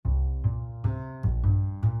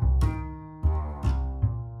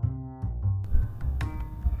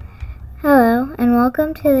Hello, and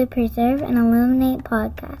welcome to the Preserve and Illuminate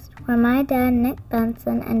podcast, where my dad, Nick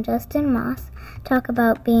Benson, and Justin Moss talk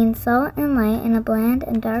about being salt and light in a bland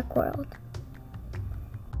and dark world.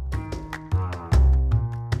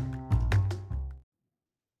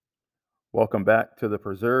 Welcome back to the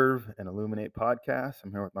Preserve and Illuminate podcast.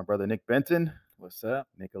 I'm here with my brother, Nick Benson. What's up?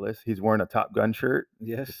 Nicholas. He's wearing a Top Gun shirt,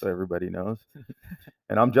 Yes. just so everybody knows.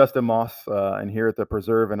 And I'm Justin Moss, and here at the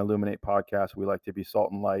Preserve and Illuminate podcast, we like to be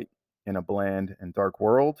salt and light in a bland and dark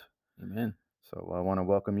world. Amen. So I want to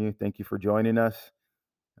welcome you. Thank you for joining us.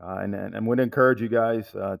 And I'm going to encourage you guys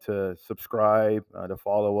to subscribe, to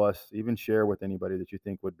follow us, even share with anybody that you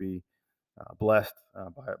think would be blessed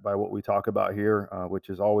by what we talk about here, which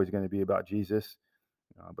is always going to be about Jesus,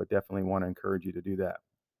 but definitely want to encourage you to do that.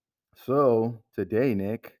 So today,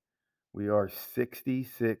 Nick, we are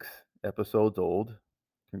 66 episodes old.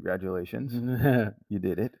 Congratulations. You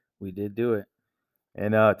did it. We did do it.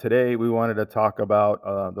 And today we wanted to talk about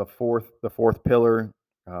the fourth pillar,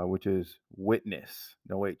 which is witness.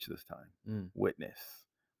 No H this time. Witness.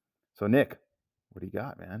 So Nick, what do you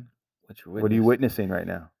got, man? What are you witnessing right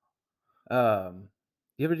now?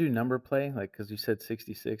 You ever do number play? Like, because you said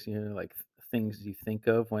 66, like things you think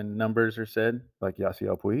of when numbers are said? Like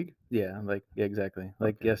Yasiel Puig? Yeah, exactly.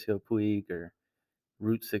 Like okay. Yasiel Puig or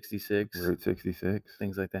Route 66. Route 66.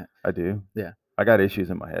 Things like that. I do. Yeah. I got issues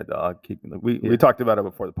in my head, though. We talked about it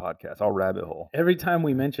before the podcast. I'll rabbit hole. Every time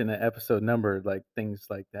we mention an episode number, like things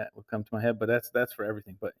like that will come to my head, but that's for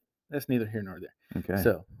everything. But that's neither here nor there. Okay.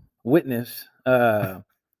 So, witness. I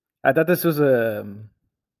thought this was a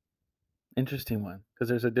interesting one because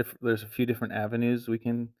there's a few different avenues we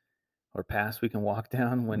can walk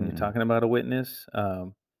down when you're talking about a witness.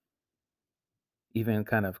 Even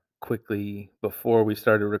kind of quickly before we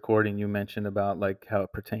started recording, you mentioned about like how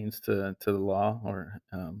it pertains to the law or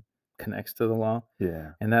connects to the law.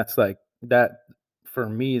 Yeah. And that's like that for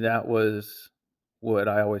me. That was what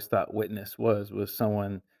I always thought witness was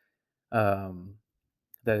someone that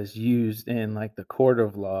is used in like the court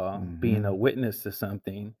of law, being a witness to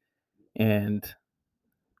something. And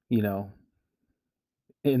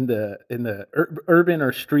in the urban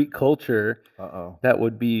or street culture, that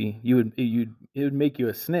would be it would make you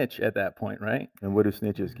a snitch at that point, right? And what do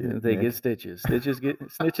snitches get? They get stitches.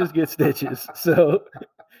 Snitches get stitches. So,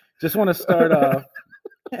 just want to start off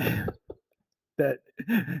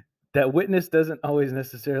that witness doesn't always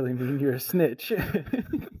necessarily mean you're a snitch.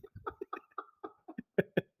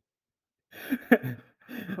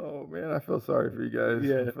 Oh man, I feel sorry for you guys.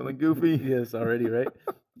 Yeah, I'm feeling goofy. Yes, already, right?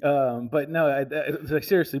 But no, like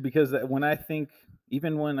seriously, because when I think,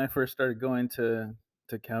 even when I first started going to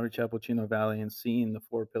Calvary Chapel, Chino Valley, and seeing the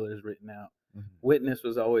 4 pillars written out, witness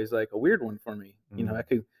was always like a weird one for me. I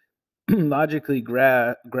could logically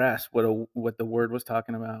grasp what the word was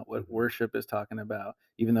talking about, what worship is talking about,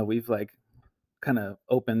 even though we've like kind of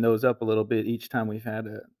opened those up a little bit each time we've had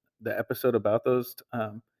the episode about those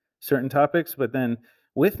certain topics. But then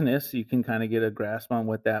witness, you can kind of get a grasp on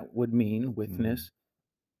what that would mean, witness.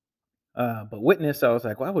 But witness, I was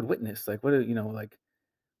like, why would witness? Like, what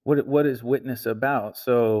is witness about?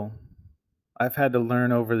 So I've had to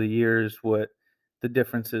learn over the years what the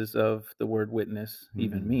differences of the word witness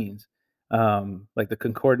even means. Like the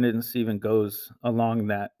concordance even goes along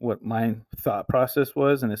that, what my thought process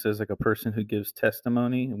was. And it says like a person who gives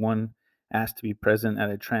testimony, one asked to be present at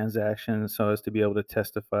a transaction so as to be able to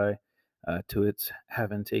testify to its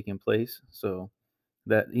having taken place. So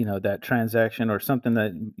that that transaction or something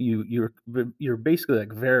that you're basically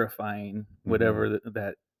like verifying whatever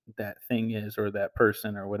that thing is, or that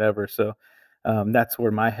person or whatever. So that's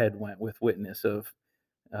where my head went with witness, of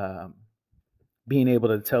being able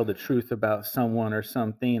to tell the truth about someone or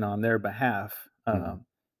something on their behalf,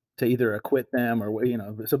 to either acquit them or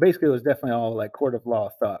so basically it was definitely all like court of law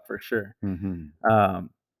thought for sure.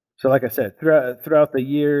 So like I said, throughout the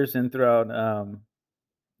years and throughout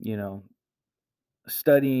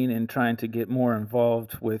studying and trying to get more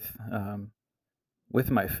involved with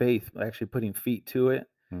my faith, actually putting feet to it,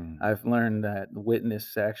 I've learned that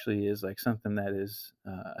witness actually is like something that is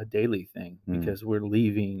a daily thing, because we're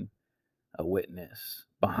leaving a witness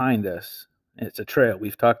behind us. It's a trail.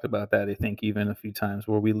 We've talked about that, I think, even a few times,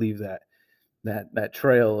 where we leave that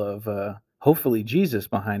trail of hopefully Jesus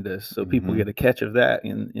behind us, so people get a catch of that,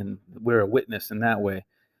 and we're a witness in that way.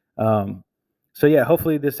 So yeah,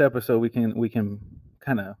 hopefully this episode we can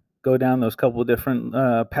kind of go down those couple of different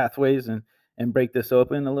pathways and break this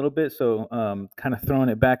open a little bit. So kind of throwing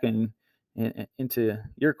it back into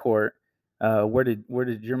your court, where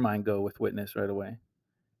did your mind go with witness right away?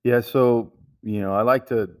 Yeah, so I like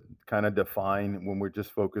to kind of define when we're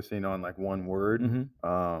just focusing on like one word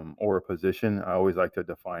Mm-hmm. or a position. I always like to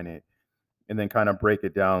define it and then kind of break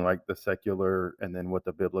it down, like the secular and then what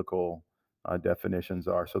the biblical definitions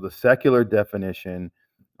are. So the secular definition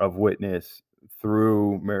of witness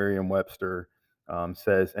through Merriam-Webster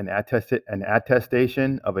says an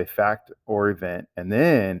attestation of a fact or event, and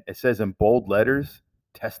then it says in bold letters,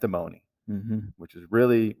 testimony, Mm-hmm. which is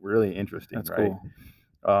really, really interesting. That's right?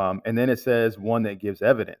 cool. And then it says one that gives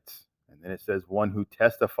evidence, and then it says one who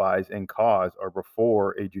testifies in cause or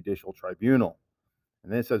before a judicial tribunal.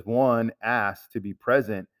 And then it says one asked to be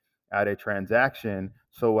present at a transaction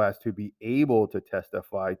so as to be able to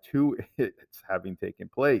testify to its having taken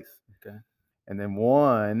place. Okay. And then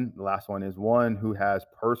one, the last one is one who has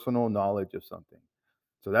personal knowledge of something.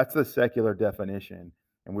 So that's the secular definition.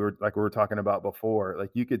 And we were talking about before,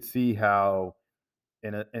 like you could see how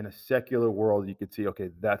in a secular world you could see, okay,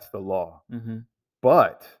 that's the law. Mm-hmm.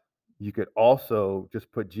 But you could also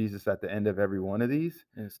just put Jesus at the end of every one of these,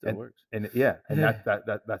 And it still works. and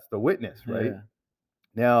that's the witness, right? Yeah.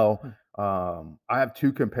 Now, I have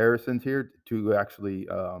two comparisons here, two actually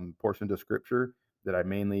portions of scripture that I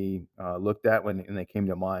mainly looked at when they came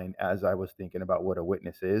to mind as I was thinking about what a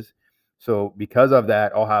witness is. So because of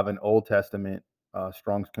that, I'll have an Old Testament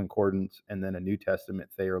Strong's Concordance and then a New Testament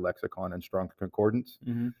Thayer Lexicon and Strong's Concordance.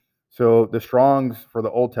 Mm-hmm. So the Strong's for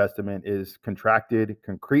the Old Testament is contracted,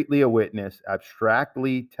 concretely a witness,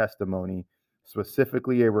 abstractly testimony,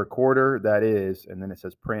 specifically a recorder, that is, and then it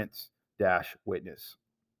says prince dash witness.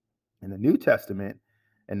 In the New Testament,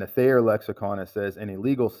 in the Thayer Lexicon, it says in a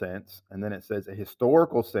legal sense, and then it says a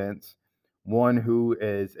historical sense, one who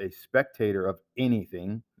is a spectator of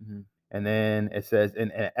anything. Mm-hmm. And then it says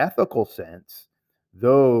in an ethical sense,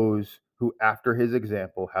 those who, after his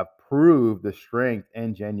example, have proved the strength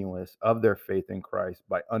and genuineness of their faith in Christ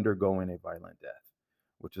by undergoing a violent death,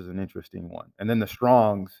 which is an interesting one. And then the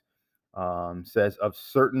Strong's says of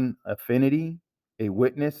certain affinity, a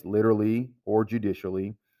witness, literally or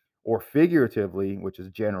judicially, or figuratively, which is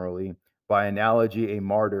generally, by analogy, a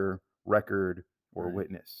martyr, record, or Right.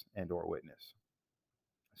 witness and or witness.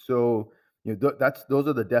 So those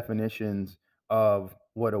are the definitions of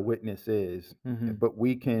what a witness is. Mm-hmm. But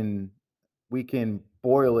we can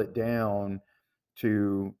boil it down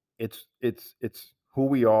to it's who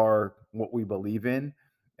we are, what we believe in,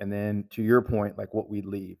 and then to your point, like what we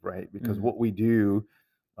leave, right? Because Mhm. what we do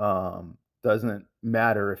doesn't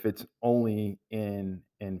matter if it's only in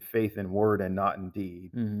faith and word and not in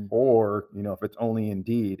deed, Mm-hmm. or if it's only in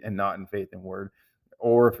deed and not in faith and word,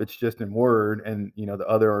 or if it's just in word and the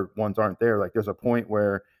other ones aren't there. Like there's a point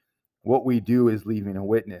where what we do is leaving a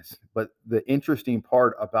witness. But the interesting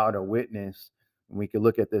part about a witness, and we could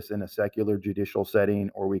look at this in a secular judicial setting,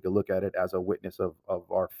 or we could look at it as a witness of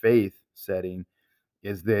our faith setting,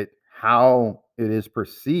 is that how it is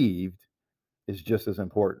perceived is just as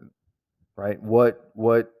important, right? What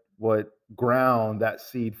ground that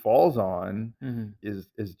seed falls on Mm-hmm.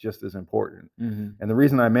 is just as important. Mm-hmm. And the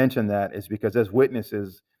reason I mention that is because as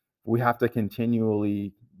witnesses, we have to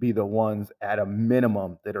continually be the ones at a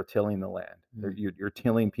minimum that are tilling the land. You're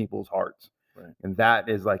tilling people's hearts, Right. and that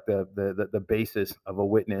is like the basis of a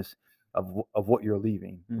witness of what you're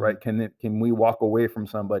leaving, right? Can we walk away from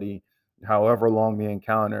somebody, however long the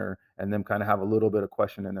encounter, and them kind of have a little bit of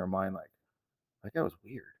question in their mind, like that was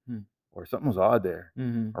weird, or something was odd there,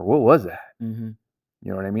 Mm-hmm. or what was that? Mm-hmm. You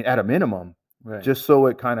know what I mean? At a minimum, Right. just so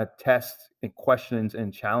it kind of tests and questions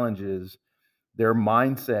and challenges their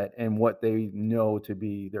mindset and what they know to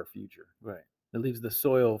be their future. Right. It leaves the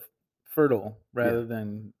soil fertile rather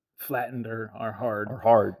than flattened or hard. Or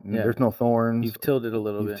hard. Yeah. There's no thorns. You've tilled it a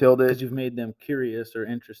little bit. You've tilled it. Because you've made them curious or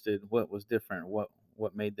interested. What was different? What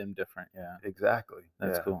made them different? Yeah. Exactly.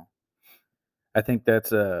 That's cool. I think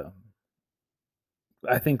that's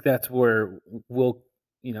where we'll,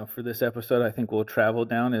 for this episode, I think we'll travel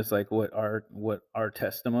down is like what our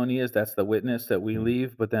testimony is. That's the witness that we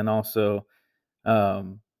leave, but then also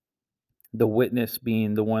the witness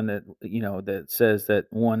being the one that that says that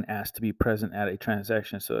one asked to be present at a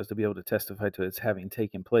transaction so as to be able to testify to its having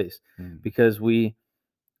taken place. Because we're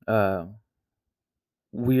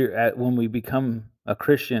when we become a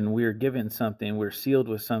Christian, we're given something, we're sealed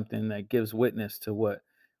with something that gives witness to what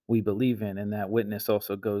we believe in, and that witness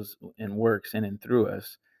also goes and works in and through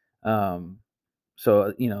us.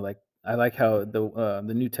 So like I like how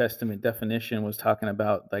the New Testament definition was talking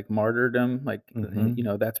about like martyrdom, like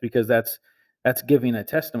that's because that's giving a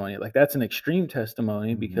testimony. Like that's an extreme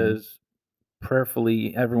testimony because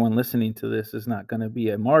prayerfully everyone listening to this is not going to be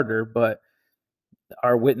a martyr, but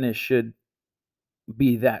our witness should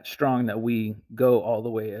be that strong that we go all the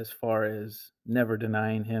way as far as never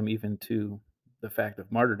denying him, even to the fact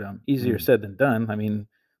of martyrdom. Easier Mm. said than done. I mean,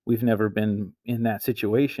 we've never been in that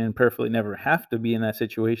situation, perfectly never have to be in that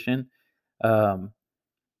situation. Um,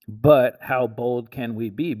 but how bold can we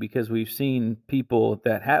be? Because we've seen people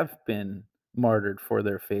that have been martyred for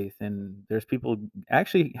their faith, and there's people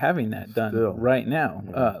actually having that done Still, right now.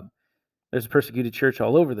 yeah. There's a persecuted church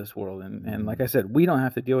all over this world, and like I said, we don't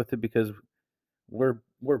have to deal with it because we're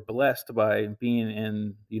blessed by being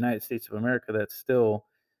in the United States of America. That's still,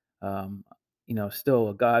 um, still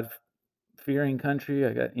a God fearing country.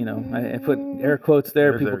 I got, I put air quotes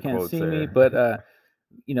there. There's People air can't quotes see me, there.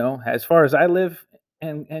 but as far as I live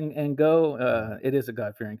and go, it is a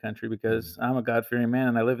God fearing country because I'm a God fearing man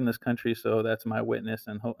and I live in this country. So that's my witness,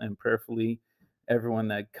 and and prayerfully, everyone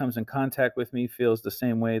that comes in contact with me feels the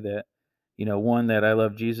same way, that one, that I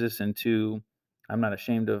love Jesus, and two, I'm not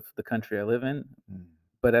ashamed of the country I live in. Mm.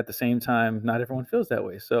 But at the same time, not everyone feels that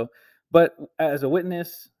way. So, but as a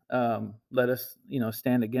witness, let us,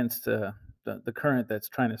 stand against the current that's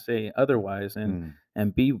trying to say otherwise, Mm.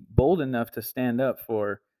 and be bold enough to stand up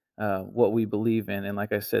for what we believe in. And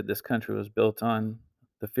like I said, this country was built on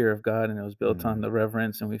the fear of God, and it was built on Mm. the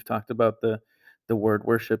reverence. And we've talked about the word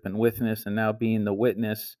worship and witness, and now being the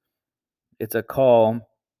witness. It's a call.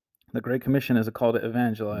 The Great Commission is a call to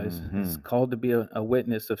evangelize. It's Mhm. called to be a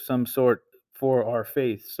witness of some sort for our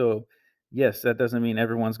faith. So, yes, that doesn't mean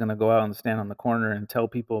everyone's going to go out and stand on the corner and tell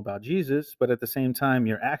people about Jesus, but at the same time,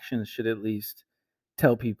 your actions should at least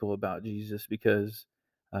tell people about Jesus, because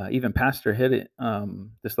even Pastor hit it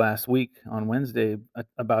this last week on Wednesday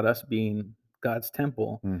about us being God's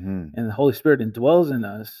temple, Mhm. and the Holy Spirit indwells in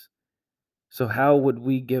us. So, how would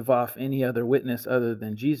we give off any other witness other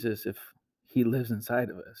than Jesus if he lives inside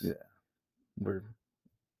of us? Yeah. We're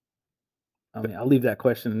I mean, I'll leave that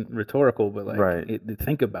question rhetorical, but Right.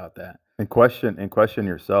 think about that, And question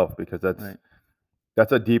yourself, because right?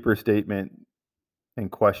 that's a deeper statement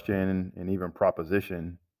and question and even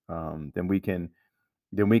proposition, than we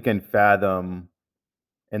can fathom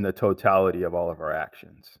in the totality of all of our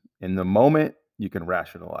actions. In the moment, you can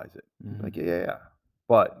rationalize it. Like, Mhm. yeah, yeah, yeah.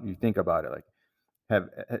 But you think about it, like,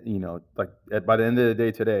 by the end of the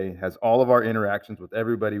day today, has all of our interactions with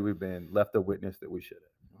everybody we've been left a witness that we should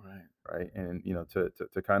have, Right. right? And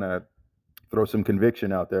to kind of throw some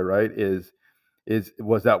conviction out there, right?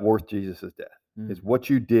 Was that worth Jesus's death? Mm, Is what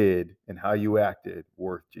you did and how you acted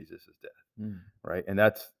worth Jesus's death, mm. right? And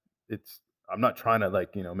it's. I'm not trying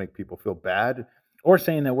to make people feel bad Or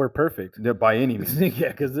saying that we're perfect. by any means, Yeah,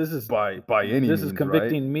 because by any this is means, right?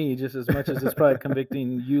 convicting me just as much as it's probably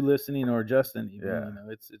convicting you listening, or Justin even.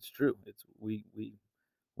 Yeah. It's true. It's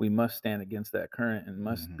we must stand against that current and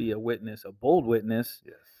must Mhm. be a witness, a bold witness,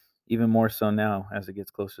 Yes. even more so now as it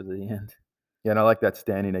gets closer to the end. Yeah, and I like that,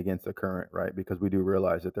 standing against the current, right? Because we do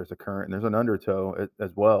realize that there's a current and there's an undertow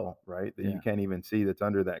as well, right? That you Yeah. can't even see, that's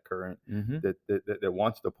under that current, Mm-hmm. that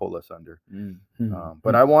wants to pull us under. Mm-hmm.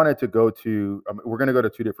 But I wanted to go to, we're going to go to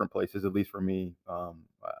two different places, at least for me.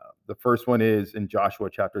 The first one is in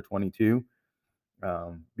Joshua chapter 22,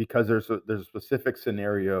 because there's a specific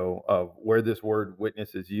scenario of where this word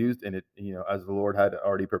witness is used, and it, as the Lord had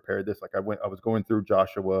already prepared this. Like I was going through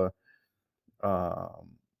Joshua,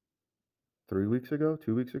 um, 3 weeks ago,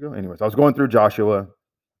 2 weeks ago. Anyways, I was going through Joshua,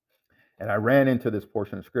 and I ran into this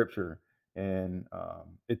portion of scripture, and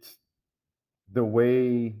it's the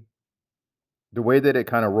way that it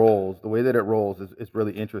kind of rolls. The way that it rolls is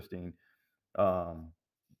really interesting, um,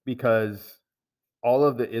 because all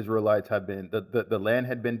of the Israelites have been, the land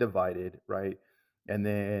had been divided, right? And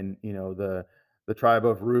then the tribe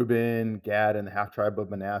of Reuben, Gad, and the half tribe of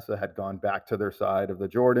Manasseh had gone back to their side of the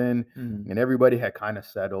Jordan, Mm-hmm. and everybody had kind of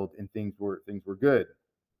settled, and things were good.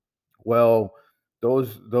 Well,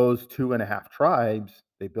 those two and a half tribes,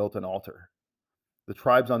 they built an altar. The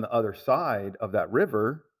tribes on the other side of that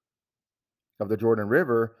river, of the Jordan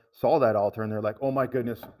River, saw that altar, and they're like, "Oh my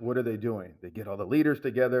goodness, what are they doing?" They get all the leaders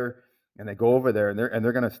together, and they go over there, and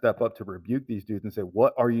they're going to step up to rebuke these dudes and say,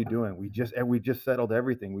 "What are you doing? We just settled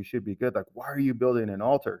everything. We should be good. Like, why are you building an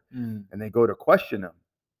altar?" Mm-hmm. And they go to question them.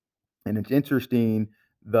 And it's interesting,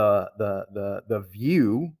 the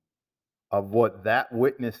view of what that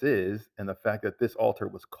witness is, and the fact that this altar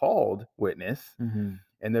was called witness, Mm-hmm.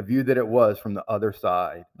 and the view that it was from the other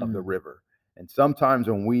side of the Mm. river. And sometimes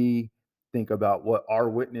when we think about what our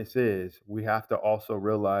witness is, we have to also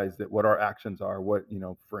realize that what our actions are. What,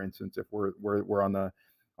 for instance, if we're on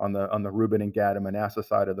the Reuben and Gad and Manasseh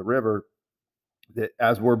side of the river, that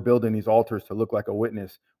as we're building these altars to look like a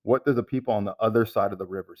witness, what do the people on the other side of the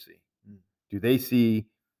river see? Mm. Do they see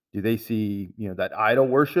Do they see, that idol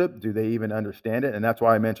worship? Do they even understand it? And that's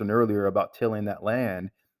why I mentioned earlier about tilling that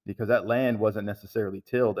land, because that land wasn't necessarily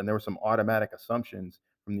tilled, and there were some automatic assumptions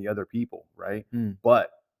from the other people, right? Mm.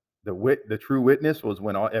 But the true witness was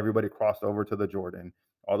when everybody crossed over to the Jordan.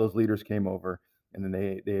 All those leaders came over, and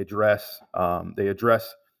then they address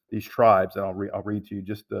these tribes. And I'll read to you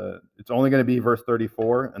it's only going to be verse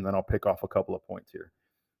 34, and then I'll pick off a couple of points here.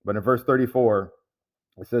 But in verse 34,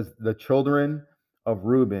 it says, the children of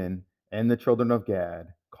Reuben and the children of Gad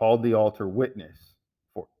called the altar witness,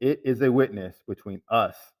 for it is a witness between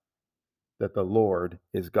us that the Lord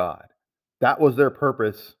is God. That was their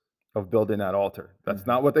purpose of building that altar. That's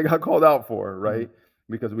not what they got called out for, right?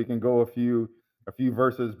 Because we can go a few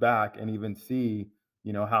verses back and even see,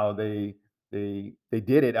 how they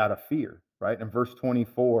did it out of fear, right? In verse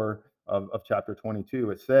 24 of chapter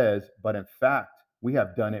 22, it says, but in fact, we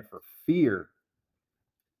have done it for fear,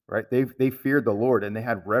 right? They feared the Lord, and they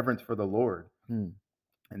had reverence for the Lord. And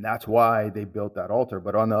that's why they built that altar.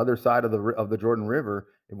 But on the other side of the Jordan River,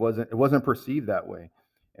 it wasn't perceived that way.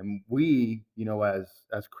 And we,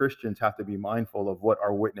 as Christians, have to be mindful of what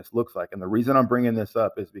our witness looks like. And the reason I'm bringing this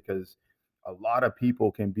up is because a lot of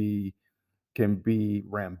people can be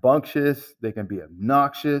rambunctious. They can be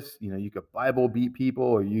obnoxious. You could Bible beat people,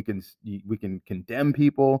 or we can condemn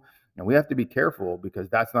people, and we have to be careful, because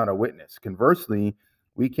that's not a witness. Conversely,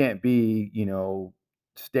 we can't be,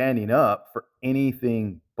 standing up for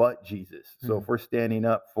anything but Jesus. So if we're standing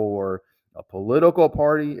up for a political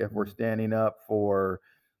party, if we're standing up for,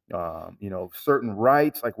 certain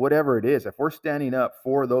rights, like whatever it is, if we're standing up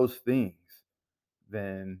for those things,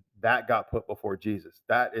 then that got put before Jesus.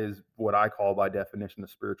 That is what I call, by definition, a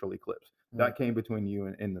spiritual eclipse. That came between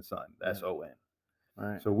you and the Son, the SON.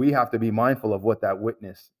 Right. So we have to be mindful of what that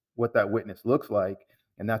witness looks like,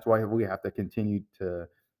 and that's why we have to continue to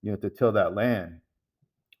to till that land.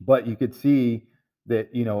 But you could see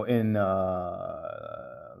that, in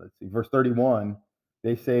let's see, verse 31,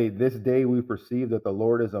 they say, this day we perceive that the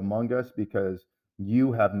Lord is among us, because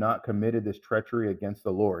you have not committed this treachery against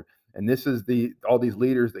the Lord. And this is all these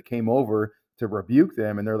leaders that came over to rebuke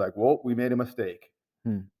them, and they're like, well, we made a mistake.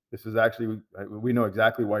 This is actually, we know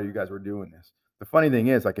exactly why you guys were doing this. The funny thing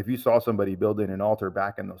is, like, if you saw somebody building an altar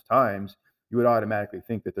back in those times, you would automatically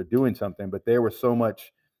think that they're doing something. But there was so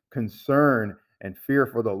much concern and fear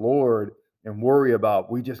for the Lord, and worry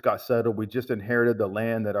about, we just got settled, we just inherited the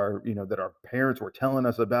land that our parents were telling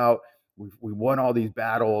us about. We won all these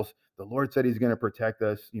battles. The Lord said he's going to protect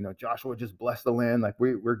us. Joshua just blessed the land, like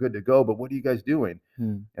we're good to go. But what are you guys doing?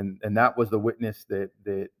 And that was the witness that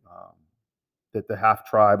the half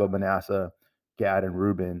tribe of Manasseh, Gad, and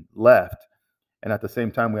Reuben left. And at the same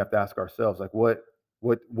time, we have to ask ourselves, like, what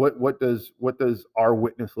does our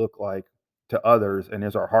witness look like to others, and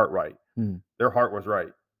is our heart right? Their heart was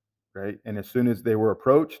right. And as soon as they were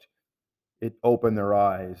approached, it opened their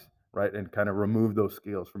eyes, right, and kind of removed those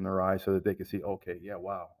scales from their eyes, so that they could see, okay, yeah,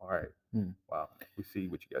 wow, all right, wow, we see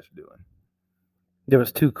what you guys are doing. There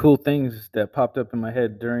was two cool things that popped up in my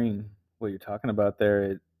head during what you're talking about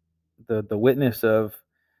there. The witness of,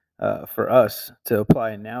 for us to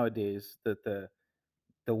apply nowadays, that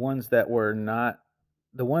the ones that were not,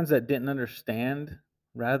 the ones that didn't understand,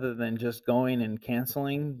 rather than just going and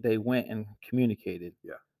canceling, they went and communicated.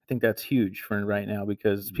 Yeah. I think that's huge for right now,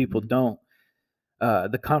 because people don't,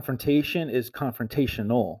 the confrontation is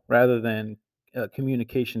confrontational rather than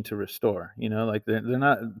communication to restore. Like they're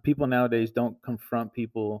not, people nowadays don't confront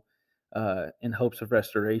people in hopes of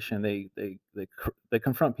restoration. They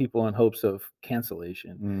confront people in hopes of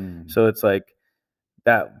cancellation. So it's like,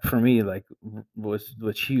 that for me, like, was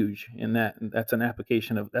huge, and that's an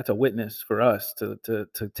application of, that's a witness for us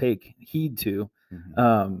to take heed to.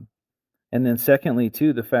 And then secondly,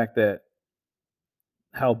 too, the fact that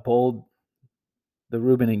how bold the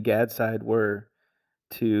Reuben and Gad side were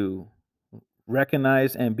to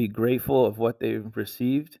recognize and be grateful of what they've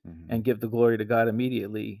received and give the glory to God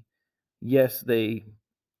immediately. Yes, they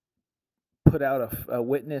put out a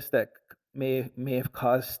witness that may have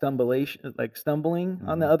caused stumbling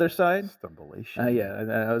on the other side.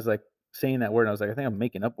 Yeah, I was like saying that word, and I was like, I think I'm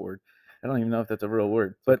making up a word. I don't even know if that's a real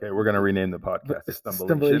word. But okay, we're gonna rename the podcast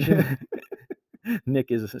Stumbulation.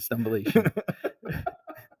 Nick is a Stumbulation.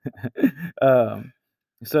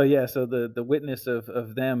 So yeah, so the witness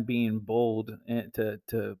of them being bold and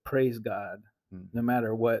to praise God, no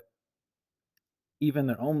matter what even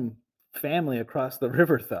their own family across the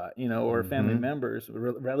river thought, or family members,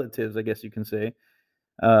 relatives, I guess you can say.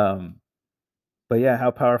 But yeah,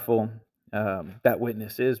 how powerful that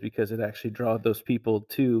witness is, because it actually drawed those people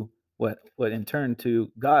to what in turn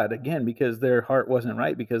to God again, because their heart wasn't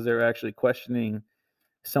right, because they're actually questioning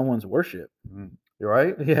someone's worship. You're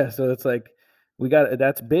right. Yeah, so it's like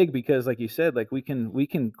that's big because, like you said, like we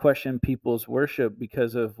can question people's worship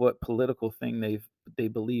because of what political thing they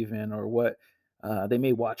believe in, or what they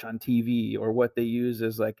may watch on TV, or what they use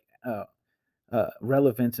as like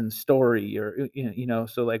relevance in story, or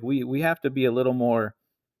so like we have to be a little more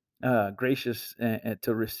gracious and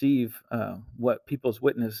to receive what people's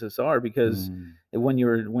witnesses are, because when you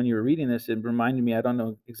were reading this, it reminded me, I don't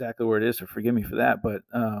know exactly where it is, so forgive me for that, but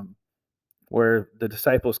where the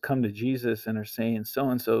disciples come to Jesus and are saying, so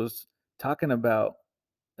and so's talking about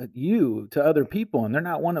you to other people, and they're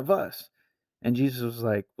not one of us. And Jesus was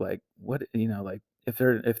like what, like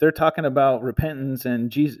if they're talking about repentance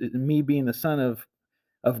and Jesus, me being the son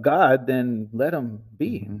of God, then let them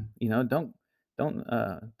be.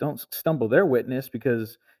 Don't stumble their witness,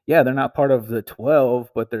 because yeah, they're not part of the 12,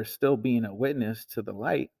 but they're still being a witness to the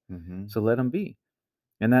light. So let them be.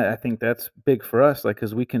 And I think that's big for us, like,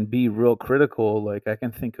 because we can be real critical. Like, I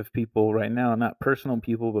can think of people right now, not personal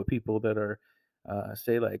people, but people that are,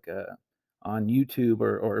 say, like on YouTube,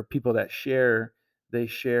 or people that they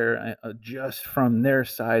share just from their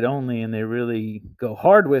side only, and they really go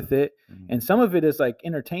hard with it. And some of it is like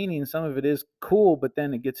entertaining, some of it is cool, but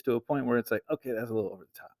then it gets to a point where it's like, okay, that's a little over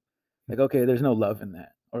the top. Like, okay, there's no love in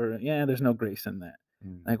that, or yeah, there's no grace in that.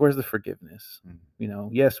 Like, where's the forgiveness?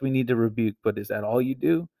 Yes, we need to rebuke, but is that all you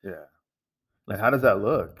do? Yeah. And how does that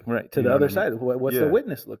look? Right. To the other side, what's the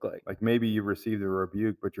witness look like? Like, maybe you received a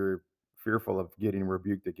rebuke, but you're fearful of getting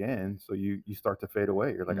rebuked again, so you start to fade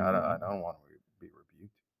away. You're like, I don't want to be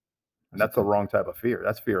rebuked. And that's the wrong type of fear.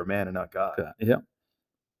 That's fear of man and not God. Yeah.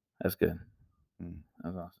 That's good.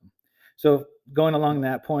 That's awesome. So going along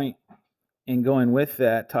that point and going with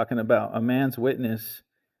that, talking about a man's witness,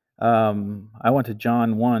 I went to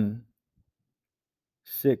John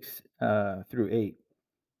 1:6 through 8.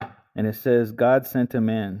 And it says, God sent a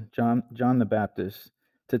man, John the Baptist,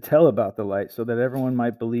 to tell about the light, so that everyone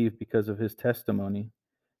might believe because of his testimony.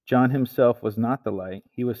 John himself was not the light.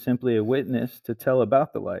 He was simply a witness to tell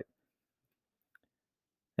about the light.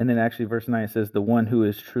 And then actually verse 9 says, the one who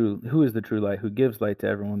is the true light, who gives light to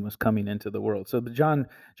everyone, was coming into the world. So John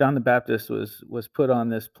the Baptist was put on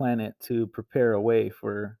this planet to prepare a way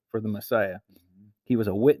for the Messiah. He was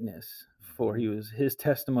a witness his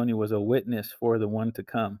testimony was a witness for the one to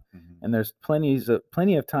come. And there's plenty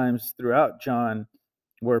of times throughout John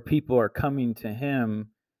where people are coming to him,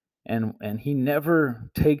 and he never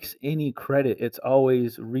takes any credit. It's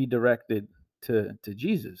always redirected to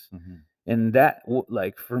Jesus. And that,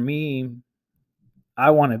 like, for me,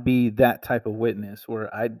 I want to be that type of witness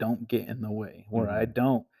where I don't get in the way, where I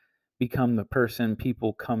don't become the person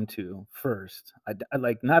people come to first. I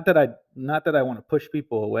like, not that I want to push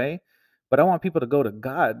people away, but I want people to go to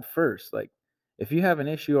God first. Like, if you have an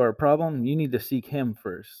issue or a problem, you need to seek him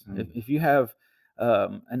first. If you have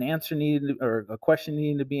an answer needed, or a question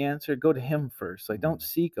needing to be answered, go to him first. Like, don't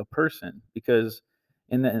seek a person, because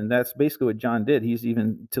and that's basically what John did. He's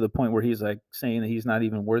even to the point where he's like saying that he's not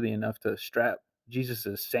even worthy enough to strap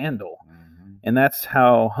Jesus's sandal. And that's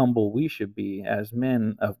how humble we should be as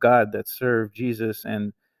men of God that serve Jesus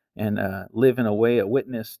and live in a way, a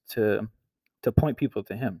witness to point people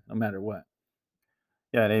to him, no matter what.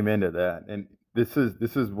 Yeah, and amen to that. And this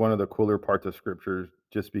is one of the cooler parts of scriptures,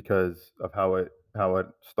 just because of how it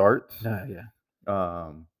starts.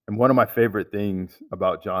 Yeah. And one of my favorite things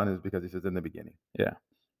about John is because he says, in the beginning. Yeah.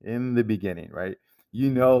 In the beginning, right?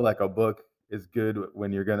 Like a book is good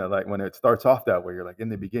when you're gonna, like, when it starts off that way, you're like, in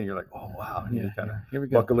the beginning, you're like, oh wow, and you kind of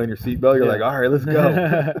buckle in your seatbelt, you're like, all right, let's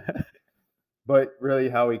go. But really,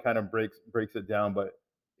 how he kind of breaks it down. But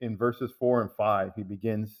in verses 4 and 5, he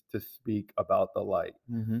begins to speak about the light,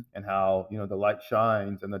 and how the light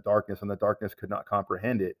shines in the darkness, and the darkness could not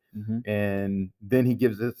comprehend it. And then he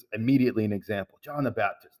gives us immediately an example. John the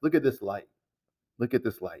Baptist, look at this light. Look at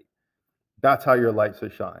this light. That's how your light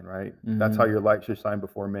should shine, right? That's how your light should shine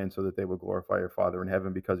before men, so that they will glorify your Father in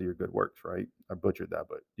heaven because of your good works, right? I butchered that,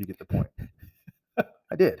 but you get the point.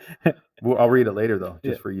 I did. Well, I'll read it later, though,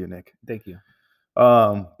 just for you, Nick. Thank you.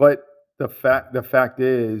 But the fact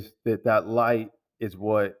is that light is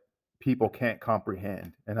what people can't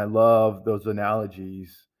comprehend. And I love those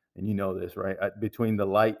analogies, and you know this, right? Between the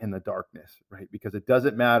light and the darkness, right? Because it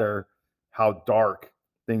doesn't matter how dark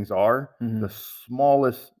things are, the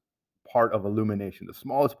smallest part of illumination, the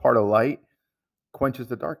smallest part of light, quenches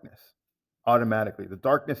the darkness automatically. The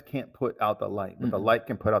darkness can't put out the light, but the light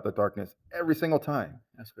can put out the darkness every single time.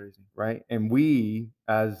 That's crazy, right? And we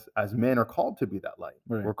as men are called to be that light.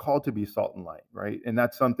 Right. We're called to be salt and light, right? And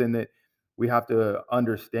that's something that we have to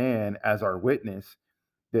understand as our witness,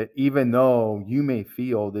 that even though you may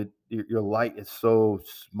feel that your light is so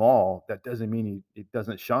small, that doesn't mean it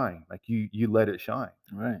doesn't shine. Like you let it shine,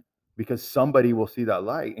 Right. because somebody will see that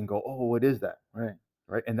light and go, oh, what is that? Right.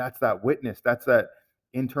 Right. And that's that witness. That's that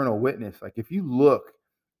internal witness. Like if you look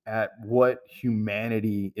at what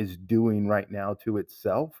humanity is doing right now to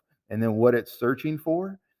itself, and then what it's searching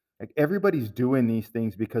for, like everybody's doing these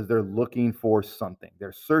things because they're looking for something.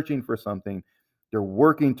 They're searching for something. They're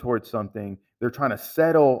working towards something. They're trying to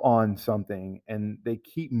settle on something, and they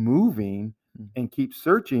keep moving and keep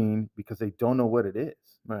searching because they don't know what it is.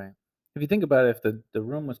 Right. If you think about it, if the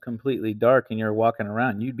room was completely dark and you're walking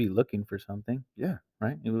around, you'd be looking for something, Yeah.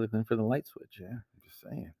 right? You'd be looking for the light switch. Yeah. I'm just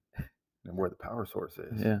saying. And where the power source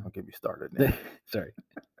is. Yeah. I'll get you started now. Sorry.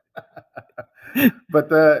 But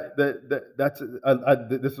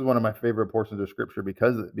this is one of my favorite portions of scripture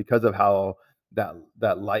because of how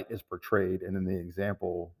that light is portrayed, and in the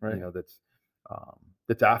example, Right.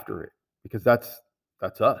 that's after it, because that's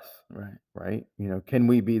us, Right. right? Can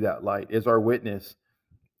we be that light? Is our witness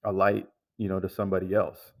a light, to somebody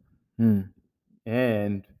else?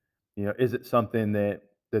 And is it something that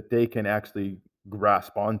they can actually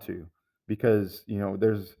grasp onto? Because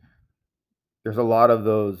there's a lot of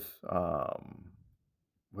those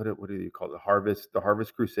what do you call it? The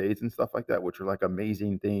harvest crusades and stuff like that, which are like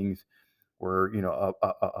amazing things where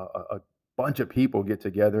a bunch of people get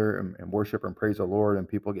together and worship and praise the Lord, and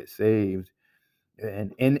people get saved.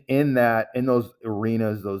 And in those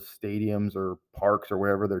arenas, those stadiums or parks or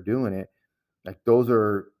wherever they're doing it, like those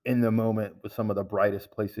are in the moment with some of the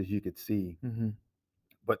brightest places you could see. Mm-hmm.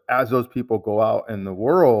 But as those people go out in the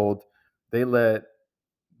world, they let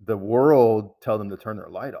the world tell them to turn their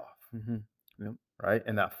light off. Mm-hmm. Yep. Right.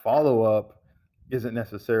 And that follow up isn't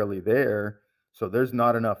necessarily there. So there's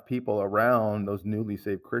not enough people around those newly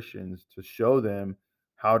saved Christians to show them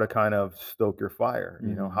how to kind of stoke your fire,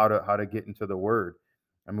 how to get into the word.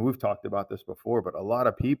 I mean, we've talked about this before, but a lot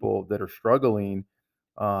of people that are struggling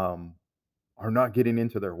are not getting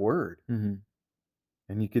into their word. Mm-hmm.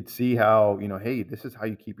 And you could see how, hey, this is how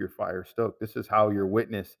you keep your fire stoked. This is how your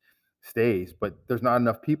witness stays. But there's not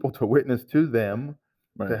enough people to witness to them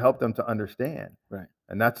to help them to understand. Right.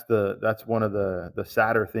 And that's one of the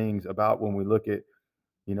sadder things about when we look at,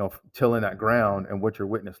 tilling that ground, and what your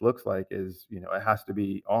witness looks like is, it has to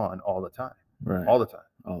be on all the time. Right. All the time.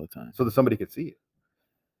 All the time. So that somebody could see it.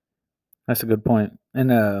 That's a good point.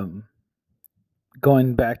 And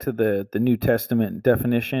going back to the New Testament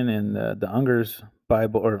definition in the Unger's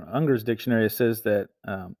Bible or Unger's dictionary, it says that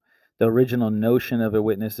the original notion of a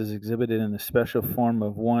witness is exhibited in the special form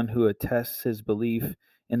of one who attests his belief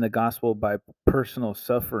in the gospel by personal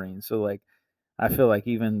suffering. So, like, I feel like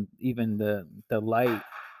even the light,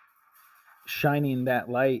 shining that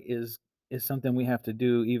light is something we have to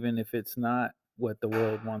do, even if it's not what the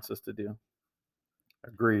world wants us to do.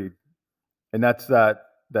 Agreed. And that's that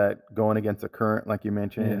going against the current, like you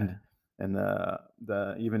mentioned, and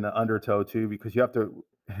the even the undertow too, because you have to.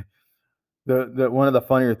 The one of the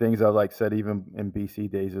funnier things I like said even in BC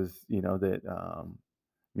days is that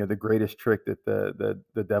the greatest trick that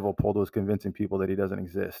the devil pulled was convincing people that he doesn't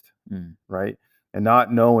exist, right? And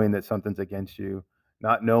not knowing that something's against you,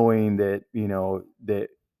 not knowing that that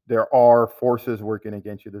there are forces working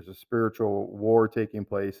against you. There's a spiritual war taking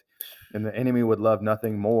place, and the enemy would love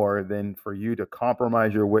nothing more than for you to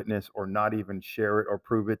compromise your witness or not even share it or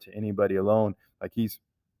prove it to anybody alone. Like he's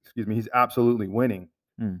absolutely winning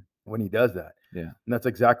when he does that. Yeah. And that's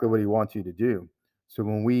exactly what he wants you to do. So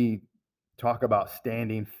when we talk about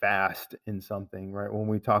standing fast in something, right? When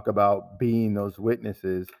we talk about being those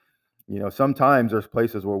witnesses, sometimes there's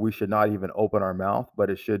places where we should not even open our mouth,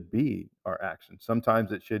 but it should be our action.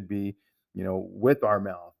 Sometimes it should be, with our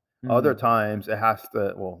mouth. Other times it has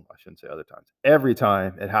to, well, I shouldn't say other times. Every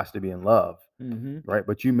time it has to be in love, right?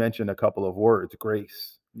 But you mentioned a couple of words,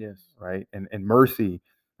 grace, yes, right? And mercy.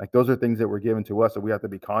 Like those are things that were given to us, so we have to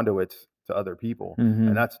be conduits to other people.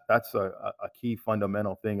 And that's a key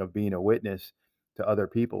fundamental thing of being a witness to other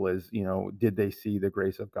people is, did they see the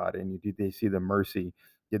grace of God in you? Did they see the mercy?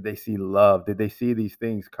 Did they see love? Did they see these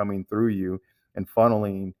things coming through you and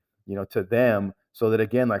funneling, to them, so that,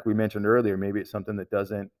 again, like we mentioned earlier, maybe it's something that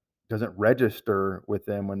doesn't register with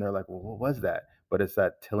them when they're like, well, what was that? But it's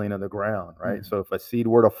that tilling of the ground, right? So if a seed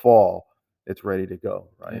were to fall, it's ready to go,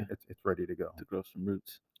 right? Yeah. It's ready to go. To grow some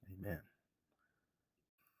roots. Amen.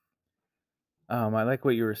 I like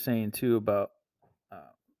what you were saying too about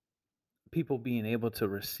people being able to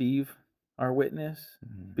receive our witness,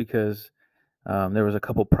 because there was a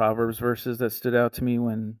couple Proverbs verses that stood out to me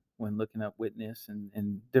when looking up witness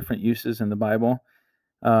and different uses in the Bible.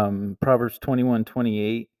 Proverbs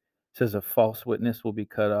 21:28 says a false witness will be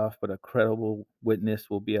cut off, but a credible witness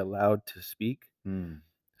will be allowed to speak. Mm.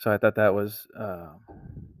 So I thought that was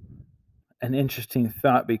an interesting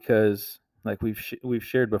thought because, like we've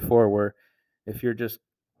shared before, where if you're just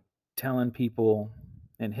telling people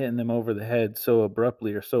and hitting them over the head so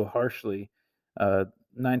abruptly or so harshly, uh,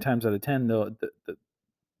 9 times out of 10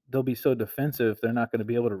 they'll be so defensive they're not going to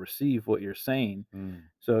be able to receive what you're saying. Mm.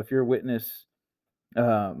 So if you're a witness,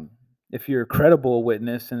 um, if you're a credible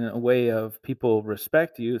witness in a way of people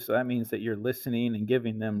respect you, so that means that you're listening and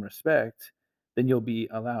giving them respect, then you'll be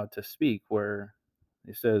allowed to speak. Where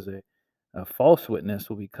it says a false witness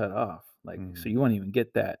will be cut off. Like, so Mm. you won't even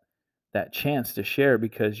get that chance to share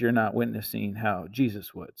because you're not witnessing how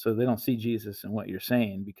Jesus would. So they don't see Jesus in what you're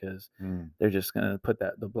saying because Mm. they're just going to put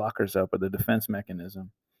the blockers up or the defense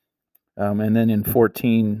mechanism. And then in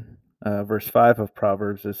 14, verse 5 of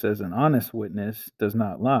Proverbs, it says, "An honest witness does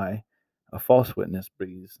not lie, a false witness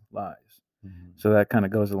breathes lies." Mm. So that kind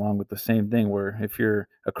of goes along with the same thing where if you're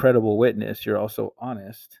a credible witness, you're also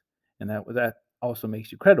honest. And that also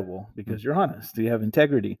makes you credible because you're honest. You have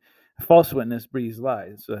integrity. A false witness breathes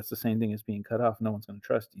lies. So that's the same thing as being cut off. No one's going to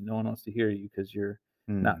trust you. No one wants to hear you because you're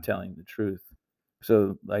not Mm. telling the truth.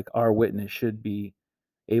 So, like, our witness should be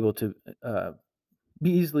able to be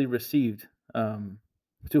easily received,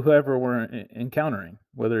 to whoever we're encountering,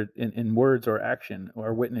 whether in words or action.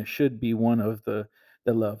 Our witness should be one of the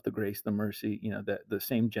love, the grace, the mercy, that the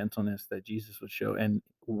same gentleness that Jesus would show, and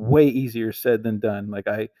way easier said than done. Like,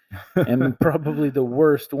 I am probably the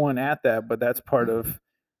worst one at that, but that's part of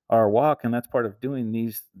our walk, and that's part of doing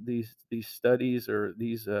these studies or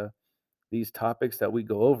these topics that we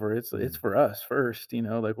go over. It's Mm. for us first,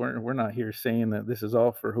 like we're not here saying that this is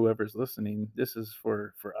all for whoever's listening. This is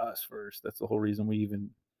for us first. That's the whole reason we even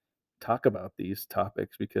talk about these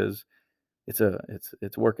topics, because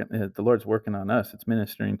it's working. The Lord's working on us. It's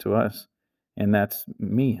ministering to us, and that's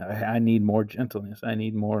me. I need more gentleness. I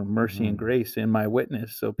need more mercy and Mhm. grace in my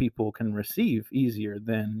witness, so people can receive easier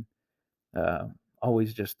than uh,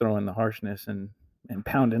 always just throwing the harshness and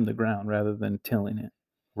pounding the ground rather than tilling it.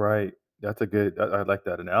 Right. That's a good. I like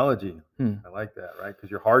that analogy. Hmm. I like that. Right, because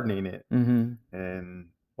you're hardening it, Mm-hmm. and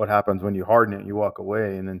what happens when you harden it? You walk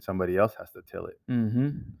away, and then somebody else has to till it.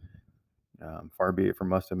 Mm-hmm. Far be it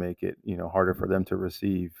from us to make it, harder for them to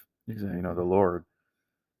receive, Exactly. the Lord.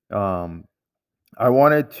 Um, I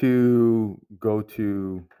wanted to go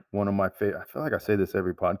to one of my favorite. I feel like I say this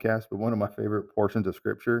every podcast, but one of my favorite portions of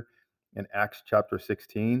Scripture in Acts chapter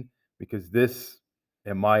 16, because this,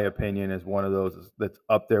 in my opinion, is one of those that's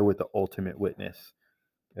up there with the ultimate witness.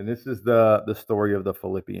 And this is the story of the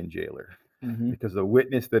Philippian jailer, Mm-hmm. because the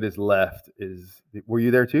witness that is left is. Were you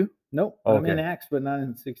there too? Nope. Oh, I'm in okay. Acts, but not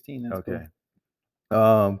in 16. That's Okay.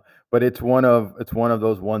 cool. But it's one of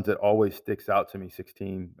those ones that always sticks out to me.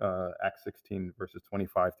 16, Acts 16 verses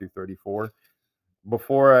 25 through 34.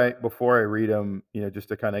 Before I read them, just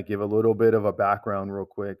to kind of give a little bit of a background real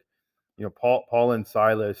quick. Paul and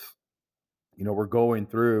Silas, we're going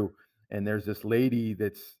through, and there's this lady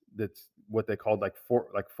that's what they called like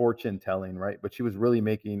fortune telling, right? But she was really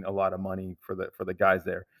making a lot of money for the guys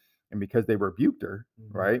there, and because they rebuked her,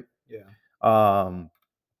 Mhm. right? Yeah.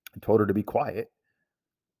 Told her to be quiet,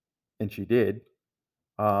 and she did.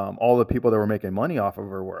 All the people that were making money off of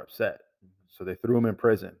her were upset, so they threw him in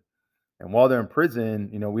prison. And while they're in prison,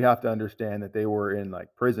 we have to understand that they were in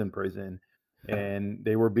like prison, and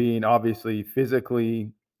they were being obviously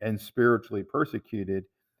physically and spiritually persecuted.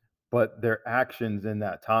 But their actions in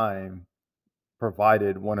that time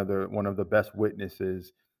provided one of the best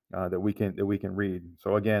witnesses that we can read.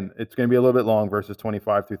 So again, it's going to be a little bit long, verses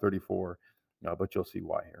 25 through 34, but you'll see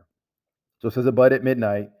why here. So it says, "But at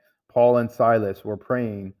midnight, Paul and Silas were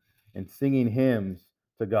praying and singing hymns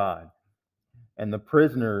to God, and the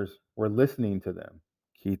prisoners were listening to them."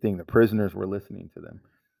 Key thing, the prisoners were listening to them.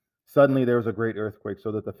 "Suddenly there was a great earthquake,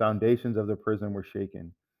 so that the foundations of the prison were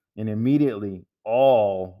shaken. And immediately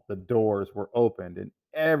all the doors were opened and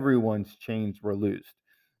everyone's chains were loosed."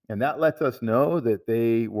 And that lets us know that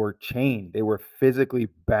they were chained. They were physically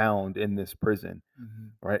bound in this prison, Mm-hmm.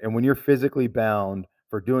 right? And when you're physically bound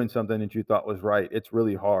for doing something that you thought was right, it's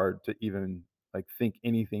really hard to even like think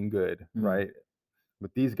anything good, Mm. right?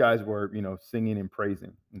 But these guys were, singing and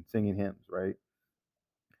praising and singing hymns, right?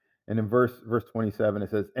 And in verse 27, it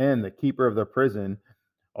says, "And the keeper of the prison,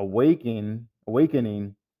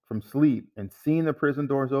 awakening from sleep and seeing the prison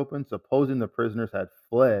doors open, supposing the prisoners had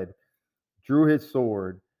fled, drew his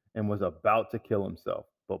sword and was about to kill himself.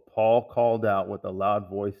 But Paul called out with a loud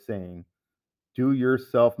voice, saying, 'Do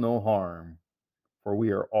yourself no harm, for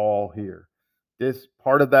we are all here.'" This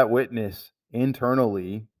part of that witness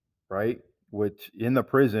internally, right? which in the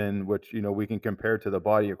prison, which we can compare to the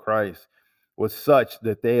body of Christ, was such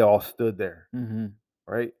that they all stood there. Mm-hmm.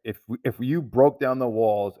 Right? If you broke down the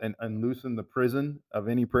walls and loosened the prison of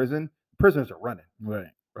any prison, prisoners are running.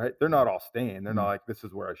 Right? They're not all staying. They're not like, this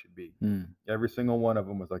is where I should be. Every single one of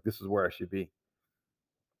them was like, this is where I should be.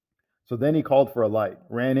 So then he called for a light,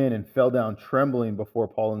 ran in, and fell down trembling before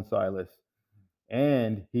Paul and Silas.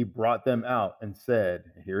 And he brought them out and said,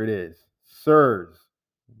 here it is, sirs,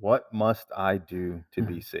 what must I do to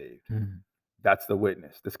be saved? That's the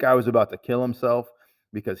witness. This guy was about to kill himself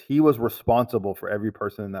because he was responsible for every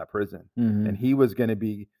person in that prison. And he was going to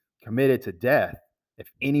be committed to death if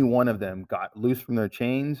any one of them got loose from their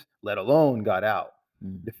chains, let alone got out.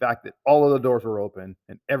 The fact that all of the doors were open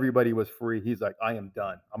and everybody was free, he's like, I am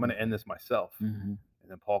done. I'm going to end this myself. And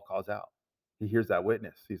then Paul calls out. He hears that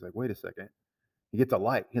witness. He's like, wait a second. He gets a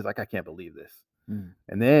light. He's like, I can't believe this.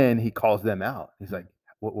 And then he calls them out. He's like,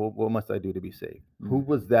 what must I do to be saved? Who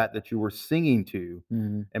was that you were singing to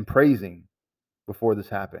and praising before this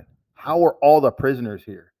happened? How are all the prisoners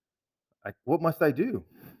here? Like, what must I do?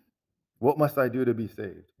 What must I do to be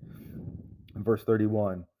saved? In verse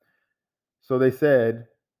 31, so they said,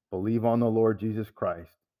 believe on the Lord Jesus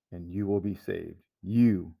Christ, and you will be saved,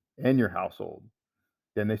 you and your household.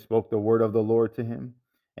 Then they spoke the word of the Lord to him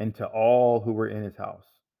and to all who were in his house.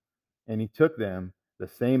 And he took them the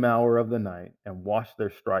same hour of the night and washed their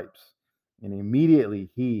stripes. And immediately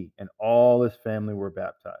he and all his family were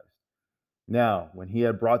baptized. Now, when he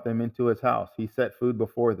had brought them into his house, he set food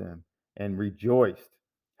before them and rejoiced,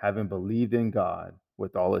 having believed in God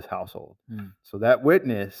with all his household. So that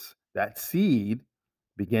witness, that seed,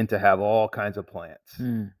 began to have all kinds of plants,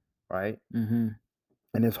 right? And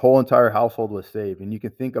his whole entire household was saved. And you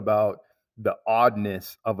can think about the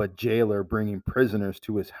oddness of a jailer bringing prisoners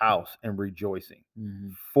to his house and rejoicing.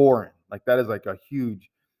 Foreign, like that is like a huge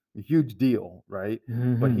deal, right?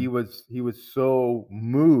 But he was so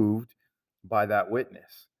moved by that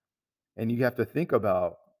witness. And you have to think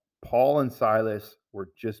about Paul and Silas were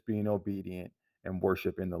just being obedient and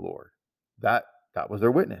worshiping the Lord. That was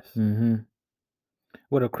their witness.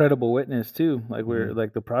 What a credible witness too. Like we're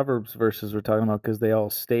like the Proverbs verses we're talking about, because they all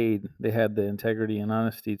stayed. They had the integrity and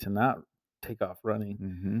honesty to not take off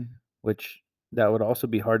running, which that would also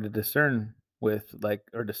be hard to discern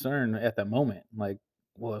discern at that moment. Like,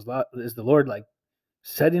 well, is the Lord like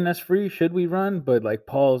setting us free? Should we run? But like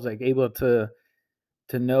Paul's like able to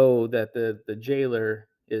know that the jailer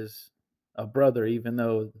is a brother, even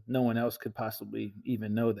though no one else could possibly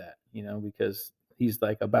even know that, because he's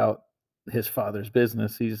like about his father's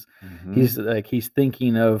business. He's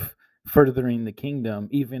thinking of furthering the kingdom,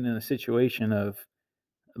 even in a situation of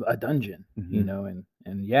a dungeon, and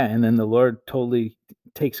then the Lord totally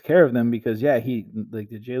takes care of them, because he, like,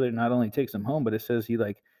 the jailer not only takes them home, but it says he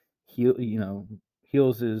like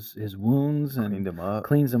heals his wounds and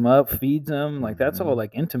cleans them up, feeds them. Like that's all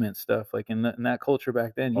like intimate stuff. Like in that culture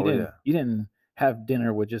back then, you didn't have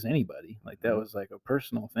dinner with just anybody. Like that was like a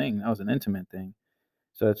personal thing. That was an intimate thing.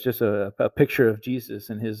 So it's just a picture of Jesus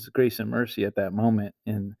and his grace and mercy at that moment,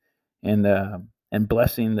 and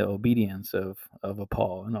blessing the obedience of a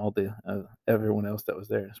Paul and all the everyone else that was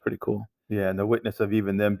there. It's pretty cool. Yeah, and the witness of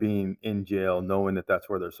even them being in jail, knowing that that's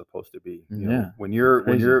where they're supposed to be. You know, when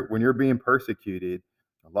you're being persecuted,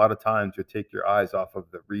 a lot of times you take your eyes off of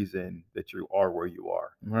the reason that you are where you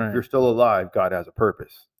are. Right. If you're still alive, God has a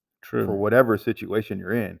purpose. True. For whatever situation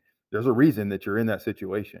you're in, there's a reason that you're in that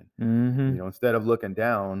situation. Instead of looking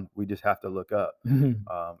down, we just have to look up. And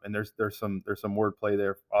there's some wordplay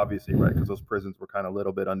there, obviously, right? Because those prisons were kind of a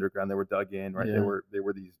little bit underground. They were dug in, right? Yeah. They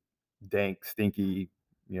were these dank, stinky,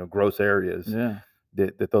 gross areas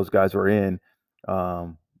that those guys were in.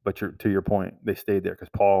 But to your point, they stayed there because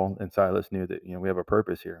Paul and Silas knew that we have a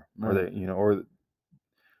purpose here. Right. Or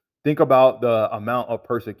think about the amount of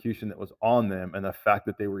persecution that was on them and the fact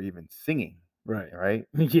that they were even singing. Right.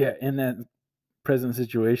 Yeah, in that present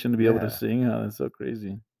situation, to be able to sing, that's so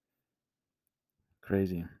crazy.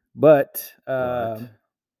 But I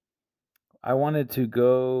wanted to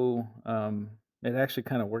go. It actually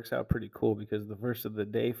kind of works out pretty cool, because the verse of the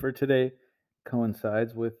day for today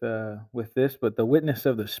coincides with this. But the witness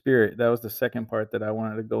of the Spirit, that was the second part that I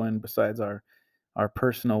wanted to go in. Besides our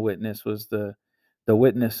personal witness, was the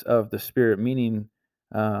witness of the Spirit, meaning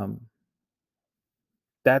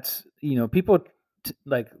that's people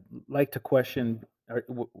like to question,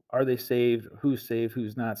 are they saved? Who's saved?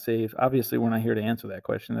 Who's not saved? Obviously, we're not here to answer that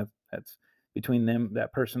question. That's between them,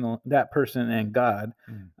 that person and God.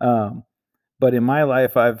 But in my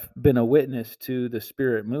life, I've been a witness to the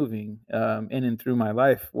Spirit moving in and through my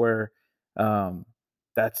life, where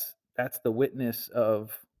that's the witness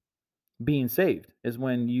of being saved, is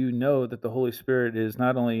when you know that the Holy Spirit is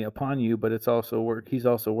not only upon you, but it's also he's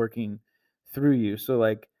also working through you. So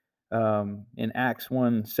like in Acts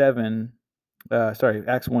 1:7,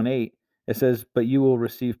 Acts 1:8, it says, "But you will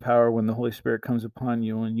receive power when the Holy Spirit comes upon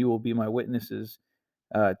you, and you will be my witnesses,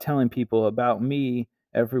 telling people about me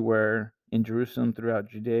everywhere in Jerusalem, throughout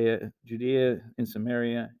Judea and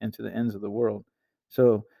Samaria, and to the ends of the world."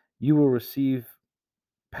 So you will receive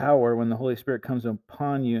power when the Holy Spirit comes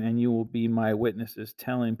upon you, and you will be my witnesses,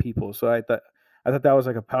 telling people. So I thought that was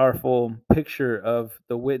like a powerful picture of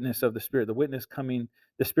the witness of the Spirit,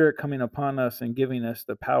 the Spirit coming upon us and giving us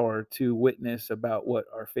the power to witness about what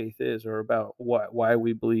our faith is, or about why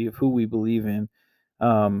we believe, who we believe in.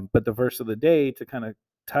 But the verse of the day to kind of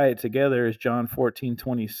tie it together is John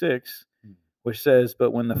 14:26, which says,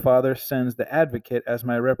 "But when the Father sends the advocate as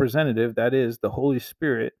my representative, that is the Holy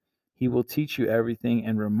Spirit, he will teach you everything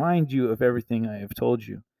and remind you of everything I have told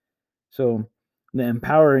you." So the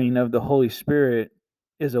empowering of the Holy Spirit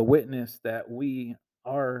is a witness that we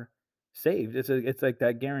are saved. It's like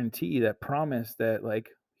that guarantee, that promise that like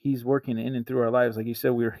he's working in and through our lives. Like you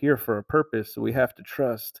said, we're here for a purpose, so we have to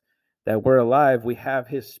trust that we're alive. We have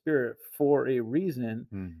his Spirit for a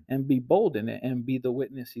reason, and be bold in it and be the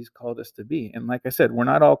witness he's called us to be. And like I said, we're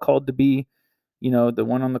not all called to be, the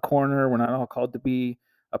one on the corner. We're not all called to be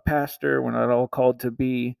a pastor. We're not all called to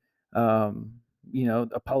be, a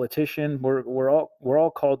politician. We're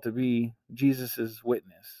all called to be Jesus's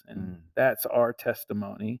witness, and that's our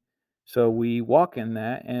testimony. So we walk in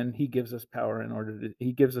that, and he gives us power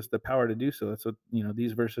he gives us the power to do so. That's what,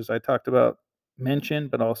 these verses I talked about mention,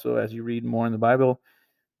 but also as you read more in the Bible,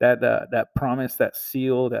 that promise, that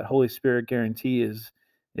seal, that Holy Spirit guarantee is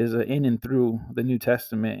in and through the New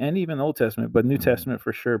Testament and even the Old Testament, but New Testament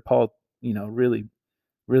for sure. Paul,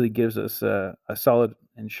 really gives us a solid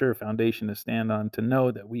and sure foundation to stand on, to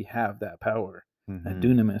know that we have that power, that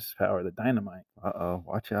dunamis power, the dynamite.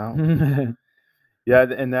 Watch out. Yeah,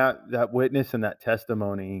 and that witness and that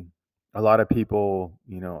testimony, a lot of people,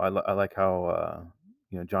 I like how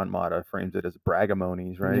John Mata frames it as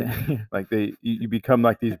bragamonies, right? Yeah. Like you become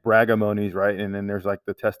like these bragamonies, right? And then there's like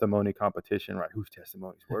the testimony competition, right? Whose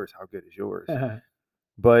testimony is worse? How good is yours?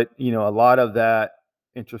 But a lot of that,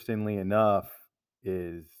 interestingly enough,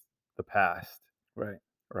 is the past,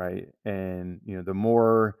 right? And the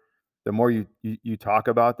more you talk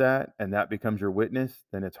about that, and that becomes your witness,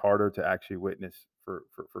 then it's harder to actually witness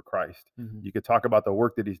for Christ. You could talk about the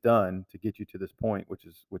work that he's done to get you to this point, which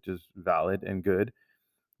is valid and good,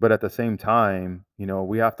 but at the same time,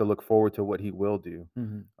 we have to look forward to what he will do.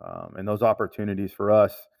 And those opportunities for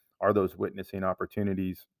us are those witnessing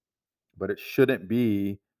opportunities, but it shouldn't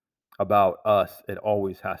be about us. It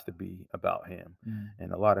always has to be about him.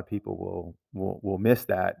 And a lot of people will miss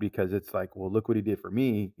that, because it's like, well, look what he did for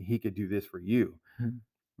me, he could do this for you.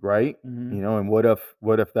 Right. And what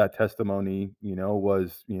if that testimony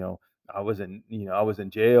was, I was in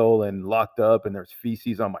jail and locked up, and there's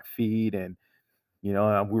feces on my feet, and we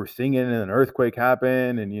were singing and an earthquake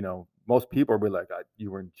happened, and most people would be like, you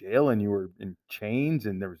were in jail and you were in chains,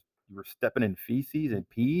 and you were stepping in feces and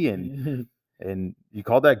pee, and you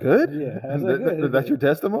call that good? Yeah, how's that good? That's your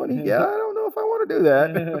testimony? Yeah, I don't know if I want to do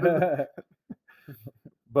that.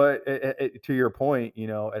 But to your point,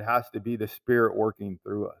 it has to be the Spirit working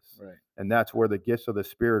through us. Right. And that's where the gifts of the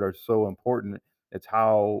Spirit are so important. It's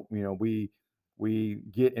how, we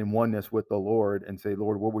get in oneness with the Lord and say,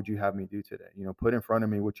 Lord, what would you have me do today? Put in front of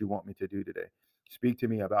me what you want me to do today. Speak to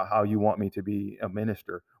me about how you want me to be a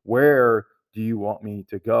minister. Where do you want me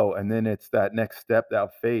to go? And then it's that next step, that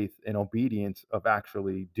faith and obedience of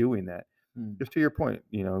actually doing that. Just to your point,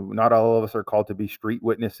 not all of us are called to be street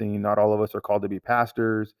witnessing. Not all of us are called to be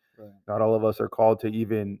pastors. Right. Not all of us are called to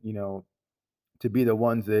even, to be the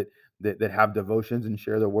ones that have devotions and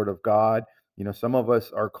share the word of God. Some of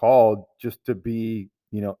us are called just to be,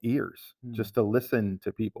 ears, just to listen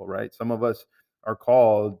to people, right? Some of us are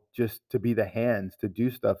called just to be the hands, to do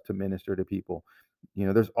stuff, to minister to people.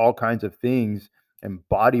 There's all kinds of things and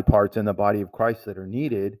body parts in the body of Christ that are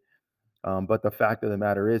needed. But the fact of the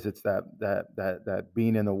matter is, it's that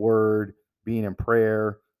being in the word, being in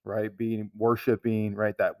prayer, right? Being worshiping,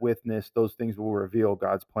 right? That witness, those things will reveal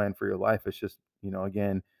God's plan for your life. It's just,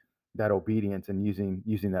 again, that obedience and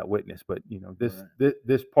using that witness. But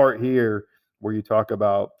this part here where you talk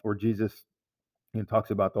about, where Jesus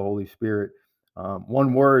talks about the Holy Spirit,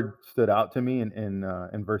 one word stood out to me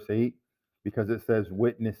in verse 8, because it says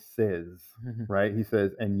witnesses, right? He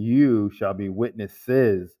says, and you shall be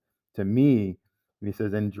witnesses to me. And he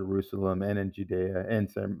says, in Jerusalem and in Judea and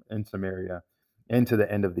in Samaria and to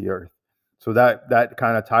the end of the earth. So that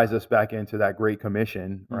kind of ties us back into that Great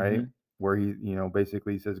Commission, right? where he,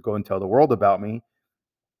 basically says, go and tell the world about me,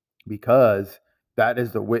 because that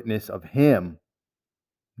is the witness of him,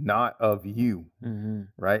 not of you. Mm-hmm.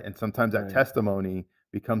 Right. And sometimes that Right. testimony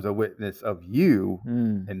becomes a witness of you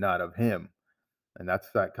Mm. and not of him. And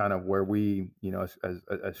that's that kind of where we,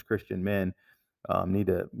 as Christian men, need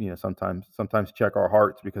to, sometimes check our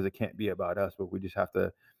hearts, because it can't be about us, but we just have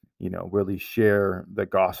to, really share the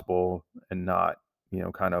gospel and not,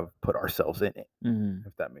 kind of put ourselves in it, Mm-hmm.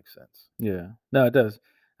 if that makes sense. Yeah. No, it does.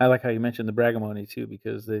 I like how you mentioned the bragamony too,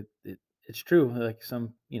 because it's true. Like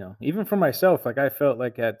some, even for myself, like I felt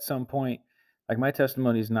like at some point, like my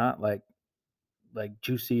testimony is not like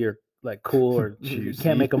juicy or like cool, or you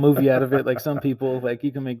can't make a movie out of it. Like some people, like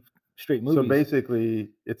you can make straight So movies. basically,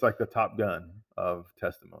 it's like the Top Gun of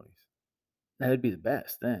testimonies, That'd be the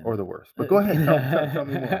best then. or the worst. But go ahead, tell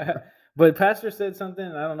me more. But Pastor said something.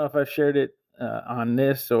 I don't know if I've shared it on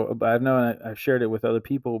this, but I know I've shared it with other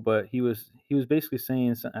people. But he was basically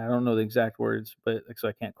saying, I don't know the exact words, but so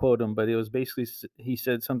I can't quote him. But it was basically, he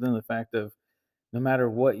said something to the fact of, no matter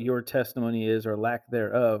what your testimony is or lack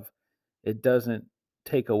thereof, it doesn't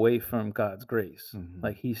take away from God's grace. Mhm.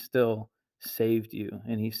 Like he still saved you,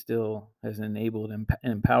 and he still has enabled and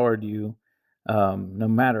empowered you, no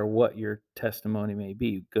matter what your testimony may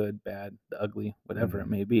be, good, bad, ugly, whatever it Mhm.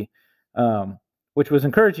 may be. Which was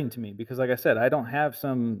encouraging to me, because like I said, I don't have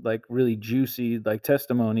some like really juicy like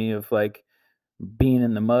testimony of like being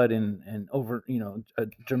in the mud and over, a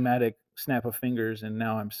dramatic snap of fingers and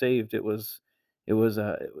now I'm saved. It was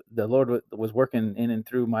the Lord was working in and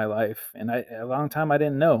through my life, and a long time I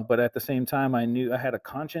didn't know, but at the same time I knew I had a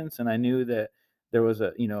conscience, and I knew that there was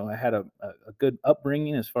I had a good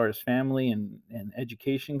upbringing as far as family and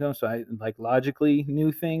education goes, so I like logically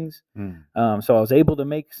knew things. Mm. So I was able to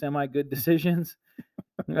make semi good decisions.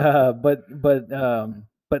 But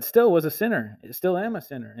still was a sinner. Still am a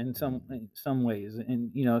sinner in some ways,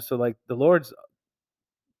 and so like the Lord's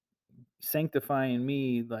sanctifying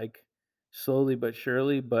me like slowly but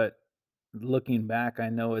surely. But looking back, I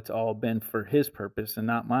know it's all been for His purpose and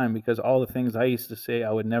not mine, because all the things I used to say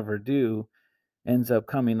I would never do ends up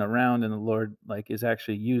coming around, and the Lord like is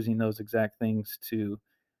actually using those exact things to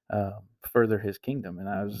further His kingdom. And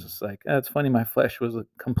I was just like, it's funny, my flesh was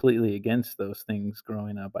completely against those things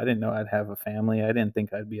growing up. I didn't know I'd have a family. I didn't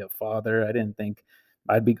think I'd be a father. I didn't think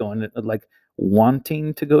I'd be going to like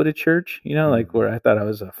wanting to go to church, like where I thought I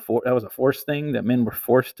was that was a forced thing, that men were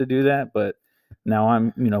forced to do that. But now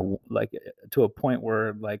I'm, like to a point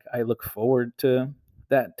where like I look forward to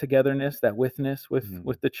that togetherness, that witness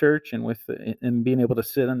with the church, and and being able to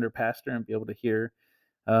sit under pastor and be able to hear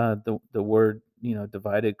the word,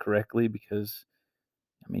 divided correctly. Because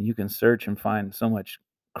I mean, you can search and find so much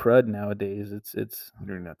crud nowadays. It's You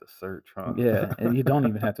don't even have to search, huh? Yeah, and you don't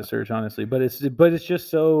even have to search, honestly. But it's just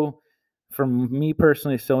so, for me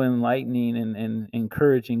personally, so enlightening and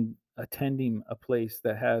encouraging, attending a place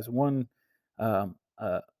that has one, um,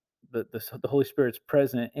 uh, the Holy Spirit's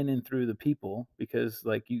present in and through the people. Because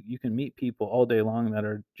like you can meet people all day long that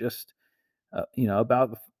are just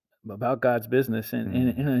about God's business, and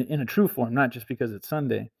in a true form, not just because it's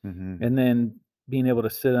Sunday. Mhm. And then being able to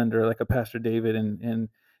sit under like a Pastor David and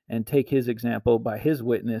take his example by his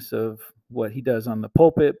witness of what he does on the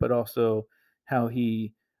pulpit, but also how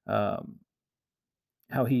he um,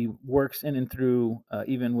 how he works in and through,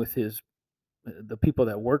 even with his the people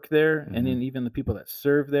that work there, and then even the people that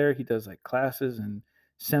serve there. He does like classes and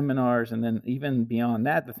seminars, and then even beyond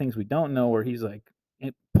that, the things we don't know, where he's like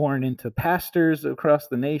pouring into pastors across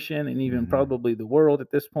the nation and even probably the world at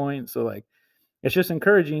this point. So like it's just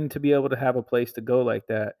encouraging to be able to have a place to go like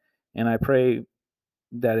that. And I pray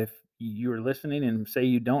that if you're listening and say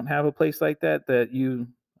you don't have a place like that, that you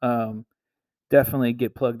definitely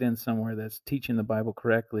get plugged in somewhere that's teaching the Bible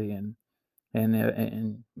correctly, and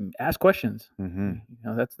ask questions.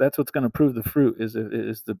 That's what's going to prove the fruit is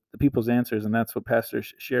the people's answers. And that's what Pastor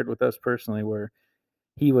shared with us personally, where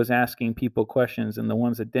he was asking people questions, and the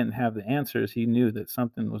ones that didn't have the answers, he knew that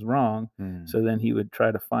something was wrong. So then he would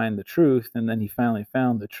try to find the truth, and then he finally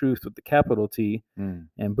found the truth with the capital T,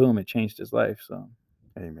 and boom, it changed his life. So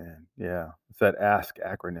Amen. Yeah. It's that ASK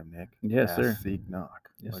acronym, Nick. yes, Ask, sir. seek, knock.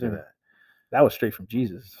 Yes, Look sir. at That was straight from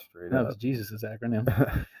Jesus. Straight That was up. Jesus's acronym.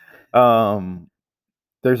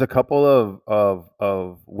 There's a couple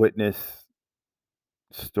of witness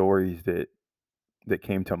stories that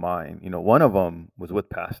came to mind. One of them was with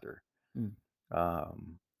Pastor. Mm.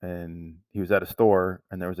 And he was at a store,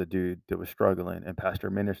 and there was a dude that was struggling, and Pastor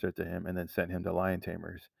ministered to him and then sent him to Lion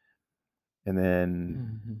Tamers. And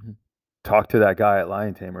then talked to that guy at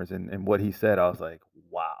Lion Tamers, and what he said, I was like,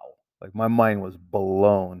 wow. Like my mind was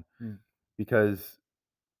blown, because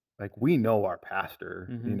like we know our pastor,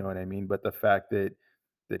 you know what I mean? But the fact that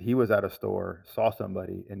he was at a store, saw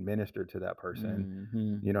somebody and ministered to that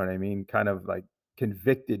person, you know what I mean? Kind of like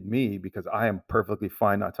convicted me because I am perfectly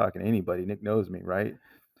fine not talking to anybody. Nick knows me, right?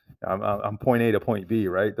 I'm point A to point B,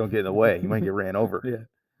 right? Don't get in the way. You might get ran over.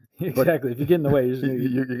 Yeah, exactly. If you get in the way, you're just gonna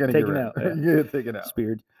You're gonna get taken out. Yeah. You're gonna get taken out.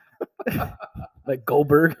 Speared. Like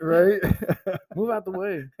Goldberg. Right? Move out the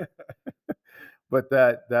way. But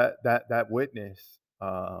that witness,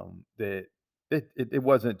 that it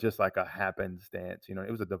wasn't just like a happenstance, you know,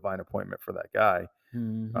 it was a divine appointment for that guy,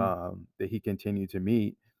 that he continued to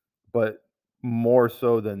meet. But more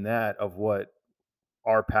so than that, of what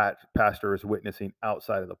our pastor is witnessing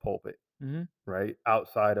outside of the pulpit, right?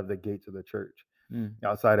 Outside of the gates of the church,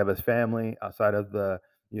 outside of his family, outside of the,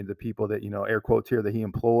 you know, the people that, you know, air quotes here, that he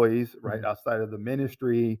employs, right? Outside of the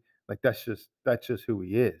ministry, like that's just who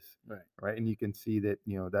he is, right? And you can see that,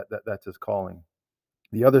 you know, that's his calling.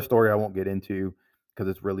 The other story I won't get into because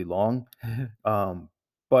it's really long,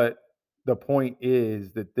 but the point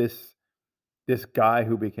is that this guy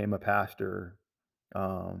who became a pastor,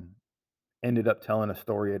 ended up telling a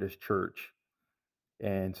story at his church,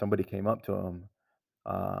 and somebody came up to him,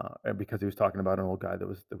 and because he was talking about an old guy that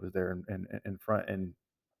was there in front,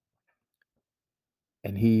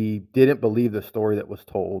 and he didn't believe the story that was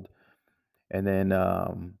told, and then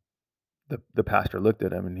the pastor looked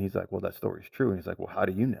at him and he's like, "Well, that story's true," and he's like, "Well, how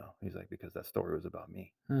do you know?" He's like, "Because that story was about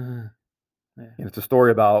me." And it's a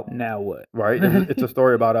story about, Now what? right? It's a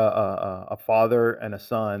story about a father and a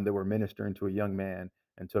son that were ministering to a young man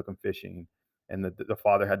and took him fishing, and the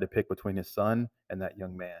father had to pick between his son and that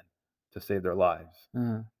young man to save their lives,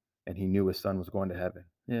 and he knew his son was going to heaven,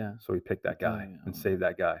 Yeah. so he picked that guy and saved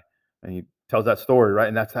that guy. And he tells that story, right?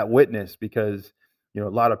 And that's that witness, because, you know, a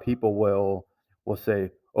lot of people will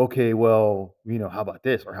say, okay, well, you know, how about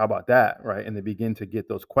this or how about that, right? And they begin to get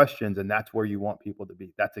those questions, and that's where you want people to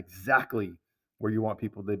be. That's exactly where you want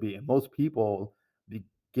people to be. And most people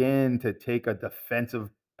begin to take a defensive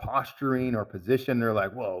posturing or position. They're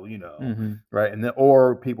like, well, you know, right? And then,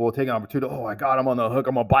 or people will take an opportunity. Oh, I got him on the hook.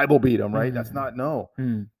 I'm gonna Bible beat him, right? That's not, no.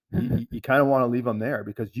 You kind of want to leave them there,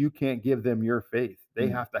 because you can't give them your faith. They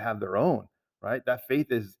have to have their own, right? That faith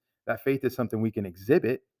is something we can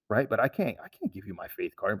exhibit, right? But I can't give you my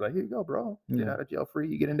faith card and be like, here you go, bro. Get out of jail free.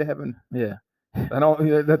 You get into heaven. Yeah. I don't.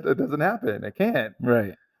 You know, that doesn't happen. It can't.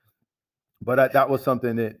 Right. But that was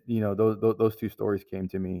something that, you know, those two stories came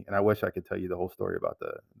to me, and I wish I could tell you the whole story about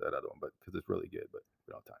that other one, but because it's really good, but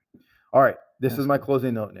we don't have time. All right, this is my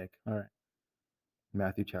closing note, Nick. All right.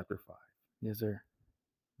 Matthew chapter 5. Yes, sir.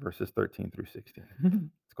 Verses 13 through 16.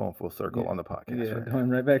 It's going full circle on the podcast. Yeah, right going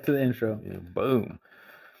right back to the intro. Yeah, boom.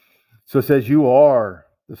 So it says, "You are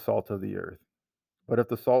the salt of the earth. But if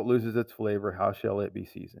the salt loses its flavor, how shall it be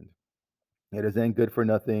seasoned? It is then good for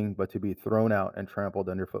nothing but to be thrown out and trampled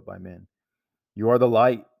underfoot by men. You are the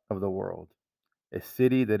light of the world. A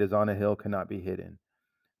city that is on a hill cannot be hidden.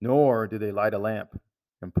 Nor do they light a lamp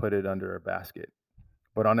and put it under a basket,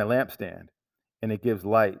 but on a lampstand, and it gives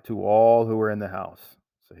light to all who are in the house."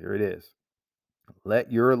 So here it is. "Let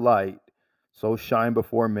your light so shine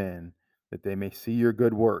before men that they may see your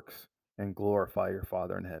good works and glorify your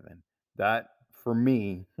Father in heaven." That, for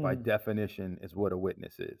me, by definition, is what a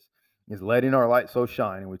witness is letting our light so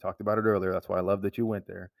shine. And we talked about it earlier. That's why I love that you went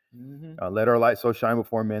there. Let our light so shine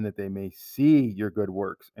before men that they may see your good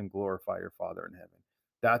works and glorify your Father in heaven.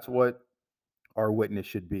 That's what our witness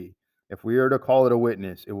should be. If we are to call it a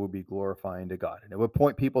witness, it will be glorifying to God, and it would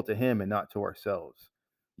point people to Him and not to ourselves.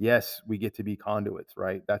 Yes, we get to be conduits,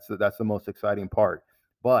 right? That's the most exciting part.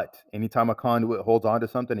 But anytime a conduit holds on to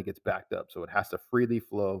something, it gets backed up, so it has to freely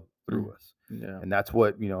flow through us. Yeah. And that's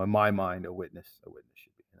what, you know, in my mind, a witness should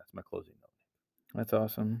be. And that's my closing note. That's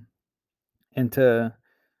awesome. And to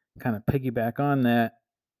kind of piggyback on that,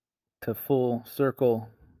 to full circle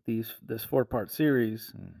this 4-part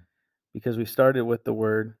series, because we started with the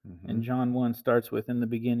Word, and John 1 starts with, "In the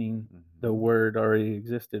beginning, the Word already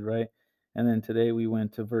existed," right? And then today we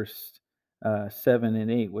went to verse 7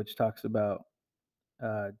 and 8, which talks about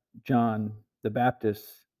John the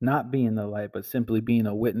Baptist not being the light, but simply being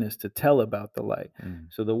a witness to tell about the light.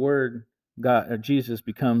 So the Word, God or Jesus,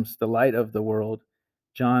 becomes the light of the world.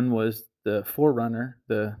 John was the forerunner,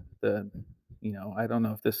 the you know, I don't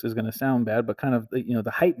know if this is going to sound bad, but kind of, you know,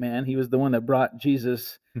 the hype man. He was the one that brought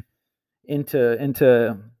Jesus into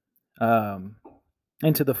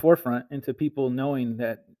the forefront, into people knowing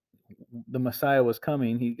that the Messiah was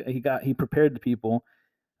coming. He prepared the people.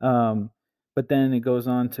 But then it goes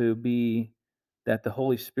on to be that the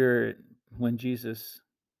Holy Spirit, when Jesus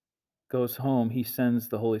goes home, he sends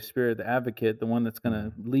the Holy Spirit, the advocate, the one that's going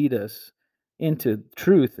to lead us into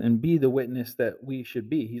truth and be the witness that we should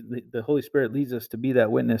be. The Holy Spirit leads us to be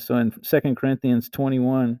that witness. So in 2 Corinthians chapter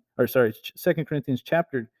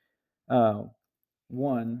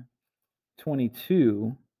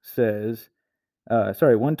 1:22 says,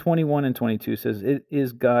 1:21 and 22 says, "It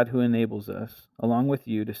is God who enables us, along with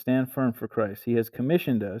you, to stand firm for Christ. He has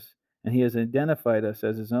commissioned us, and he has identified us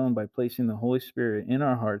as his own by placing the Holy Spirit in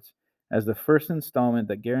our hearts as the first installment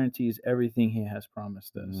that guarantees everything he has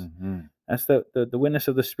promised us." Mm-hmm. That's the witness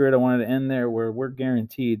of the Spirit. I wanted to end there, where we're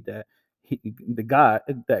guaranteed that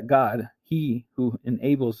God, he who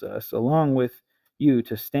enables us, along with you,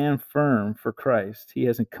 to stand firm for Christ. He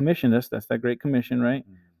hasn't commissioned us. That's that Great Commission, right?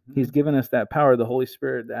 Mm-hmm. He's given us that power, the Holy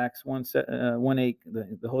Spirit. The Acts 1:8,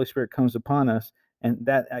 the Holy Spirit comes upon us, and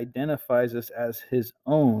that identifies us as his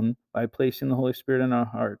own by placing the Holy Spirit in our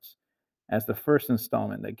hearts as the first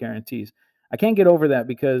installment that guarantees. I can't get over that,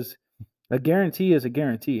 because a guarantee is a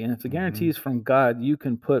guarantee, and if the guarantee is from God, you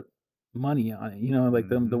can put money on it. Like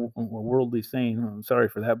the worldly saying. I'm sorry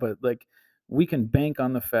for that, but like, we can bank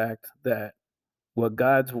on the fact that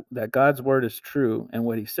God's word is true, and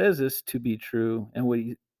what he says is to be true, and what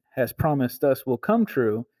he has promised us will come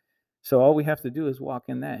true. So all we have to do is walk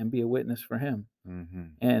in that and be a witness for him. Mm-hmm.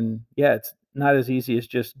 And yeah, it's not as easy as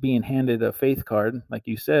just being handed a faith card, like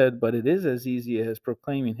you said, but it is as easy as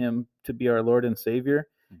proclaiming him to be our Lord and Savior,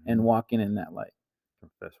 mm-hmm. and walking in that light.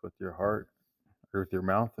 Confess with your heart, or with your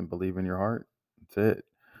mouth, and believe in your heart. That's it.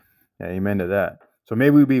 Yeah, amen to that. So may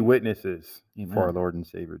we be witnesses, amen, for our Lord and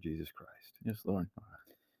Savior, Jesus Christ. Yes, Lord.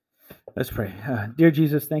 Let's pray. Dear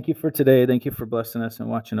Jesus, thank you for today. Thank you for blessing us and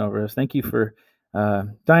watching over us. Thank you for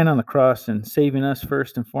dying on the cross and saving us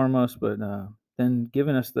first and foremost, but then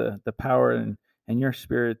giving us the power and your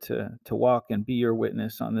Spirit to walk and be your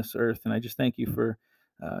witness on this earth. And I just thank you for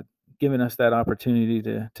giving us that opportunity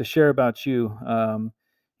to share about you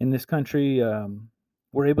in this country.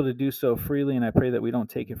 We're able to do so freely, and I pray that we don't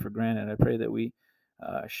take it for granted. I pray that we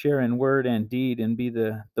share in word and deed and be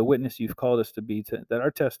the witness you've called us to be, that our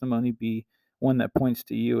testimony be one that points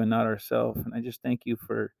to you and not ourselves. And I just thank you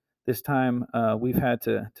for this time we've had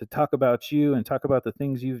to talk about you and talk about the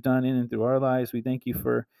things you've done in and through our lives. We thank you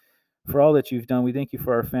for all that you've done. We thank you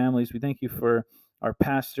for our families. We thank you for our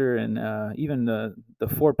pastor, and even the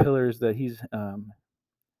 4 pillars that he's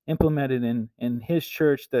implemented in his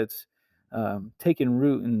church, that's taken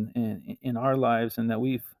root in our lives, and that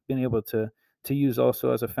we've been able to use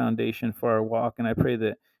also as a foundation for our walk. And I pray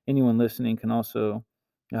that anyone listening can also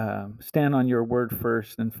stand on your word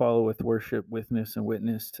first and follow with worship, witness, and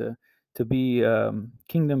witness to be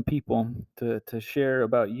kingdom people, to share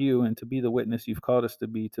about you, and to be the witness you've called us to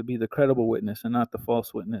be the credible witness and not the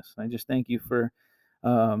false witness. I just thank you for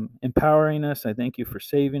empowering us. I thank you for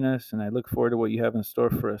saving us, and I look forward to what you have in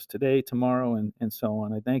store for us today, tomorrow, and so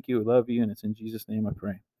on. I thank you, I love you, and it's in Jesus' name I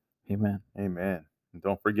pray. Amen. Amen. And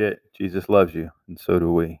don't forget, Jesus loves you, and so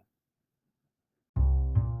do we.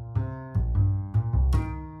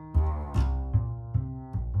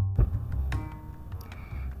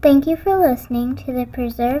 Thank you for listening to the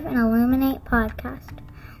Preserve and Illuminate podcast.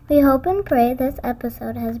 We hope and pray this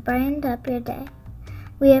episode has brightened up your day.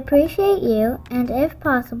 We appreciate you, and if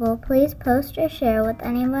possible, please post or share with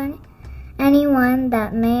anyone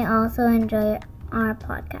that may also enjoy our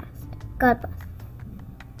podcast. God bless.